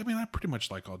 I pretty much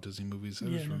like all Disney movies.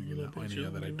 There's no, really you love not that any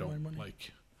shit that I when you want don't money.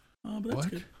 like. But that's What?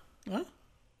 good. Huh?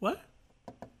 What?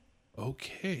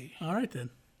 Okay. All right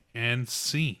then. And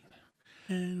scene.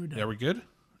 And we're done. Yeah, we good?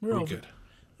 We're over. good.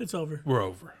 It's over. We're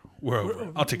over.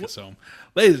 I'll take us home.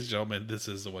 Ladies and gentlemen, this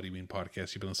is the What Do You Mean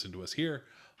podcast. You've been listening to us here.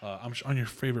 I'm on your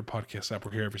favorite podcast app.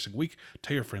 We're here every single week.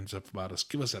 Tell your friends about us.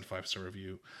 Give us that 5-star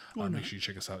review. Make sure you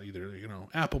check us out either,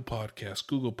 Apple Podcasts,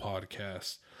 Google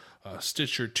Podcasts,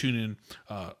 Stitcher, TuneIn,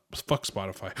 fuck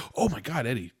Spotify. Oh my God,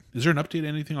 Eddie. Is there an update,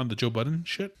 anything on the Joe Budden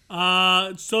shit?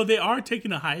 So they are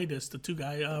taking a hiatus, the two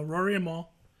guys, Rory and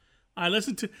Mal. I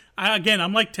listened to,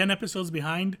 I'm like 10 episodes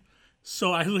behind.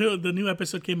 So the new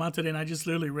episode came out today and I just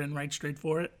literally ran right straight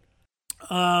for it.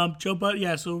 Joe Budden,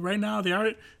 yeah, so right now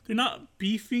they're not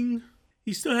beefing.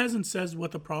 He still hasn't said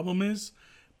what the problem is,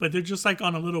 but they're just like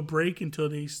on a little break until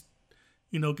they,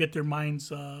 get their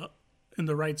minds in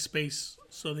the right space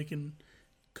so they can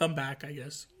come back, I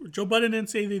guess. Joe Budden didn't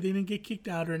say they didn't get kicked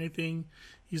out or anything.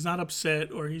 He's not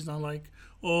upset or he's not like,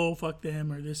 oh, fuck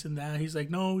them or this and that. He's like,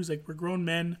 no, we're grown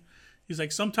men. He's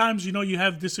like, sometimes, you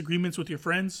have disagreements with your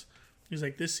friends. He's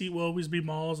like, this seat will always be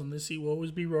Mal's and this seat will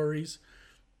always be Rory's.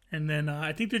 And then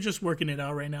I think they're just working it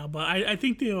out right now. But I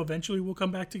think they eventually will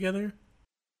come back together.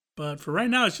 But for right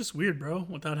now, it's just weird, bro,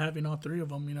 without having all three of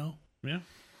them, Yeah.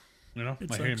 It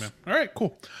I hear you, sucks. man. All right,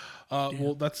 cool.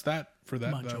 Well, that's that for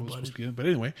that. Come on, That Joe was supposed to Budden. be it. But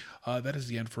anyway, that is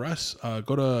the end for us.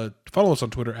 Follow us on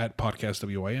Twitter at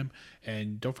PodcastWIM.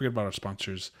 And don't forget about our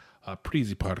sponsors, Pretty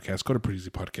Easy Podcast. Go to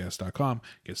prettyeasypodcast.com.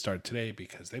 Get started today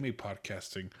because they make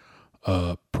podcasting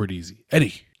pretty easy.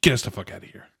 Eddie, get us the fuck out of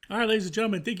here. All right, ladies and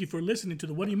gentlemen, thank you for listening to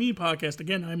the What Do You Mean podcast.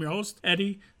 Again, I'm your host,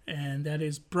 Eddie, and that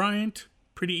is Bryant,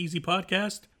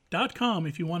 PrettyEasyPodcast.com.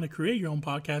 If you want to create your own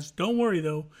podcast, don't worry,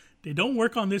 though. They don't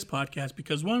work on this podcast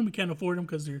because, one, we can't afford them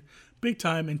because they're big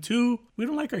time, and two, we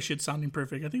don't like our shit sounding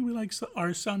perfect. I think we like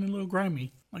ours sounding a little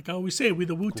grimy. Like I always say, we're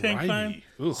the Wu-Tang Clan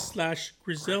Grimy. Ugh. /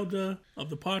 Griselda of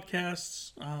the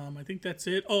podcasts. I think that's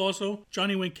it. Oh, also,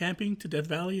 Johnny went camping to Death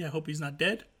Valley. I hope he's not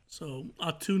dead. So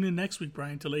I'll tune in next week,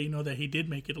 Brian, to let you know that he did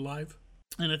make it alive.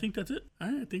 And I think that's it. All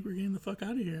right, I think we're getting the fuck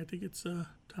out of here. I think it's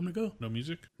time to go. No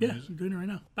music? Yeah, I'm doing it right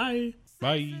now. Bye.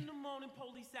 Bye. 6 a.m,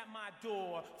 police at my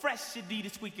door. Fresh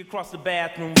Adidas squeak across the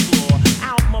bathroom floor.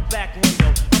 Out my back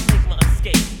window, I make my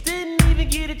escape. Didn't even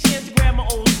get a chance to grab my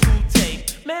old school tape.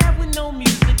 Mad with no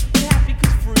music, but happy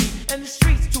 'cause free. And the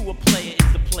streets to a player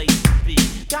is the place to be.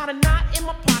 Got a knot in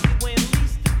my pocket weighing at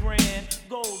least $1,000.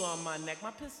 Gold on my neck,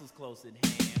 my pistol's close at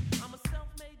hand. I'm a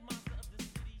self-made monster.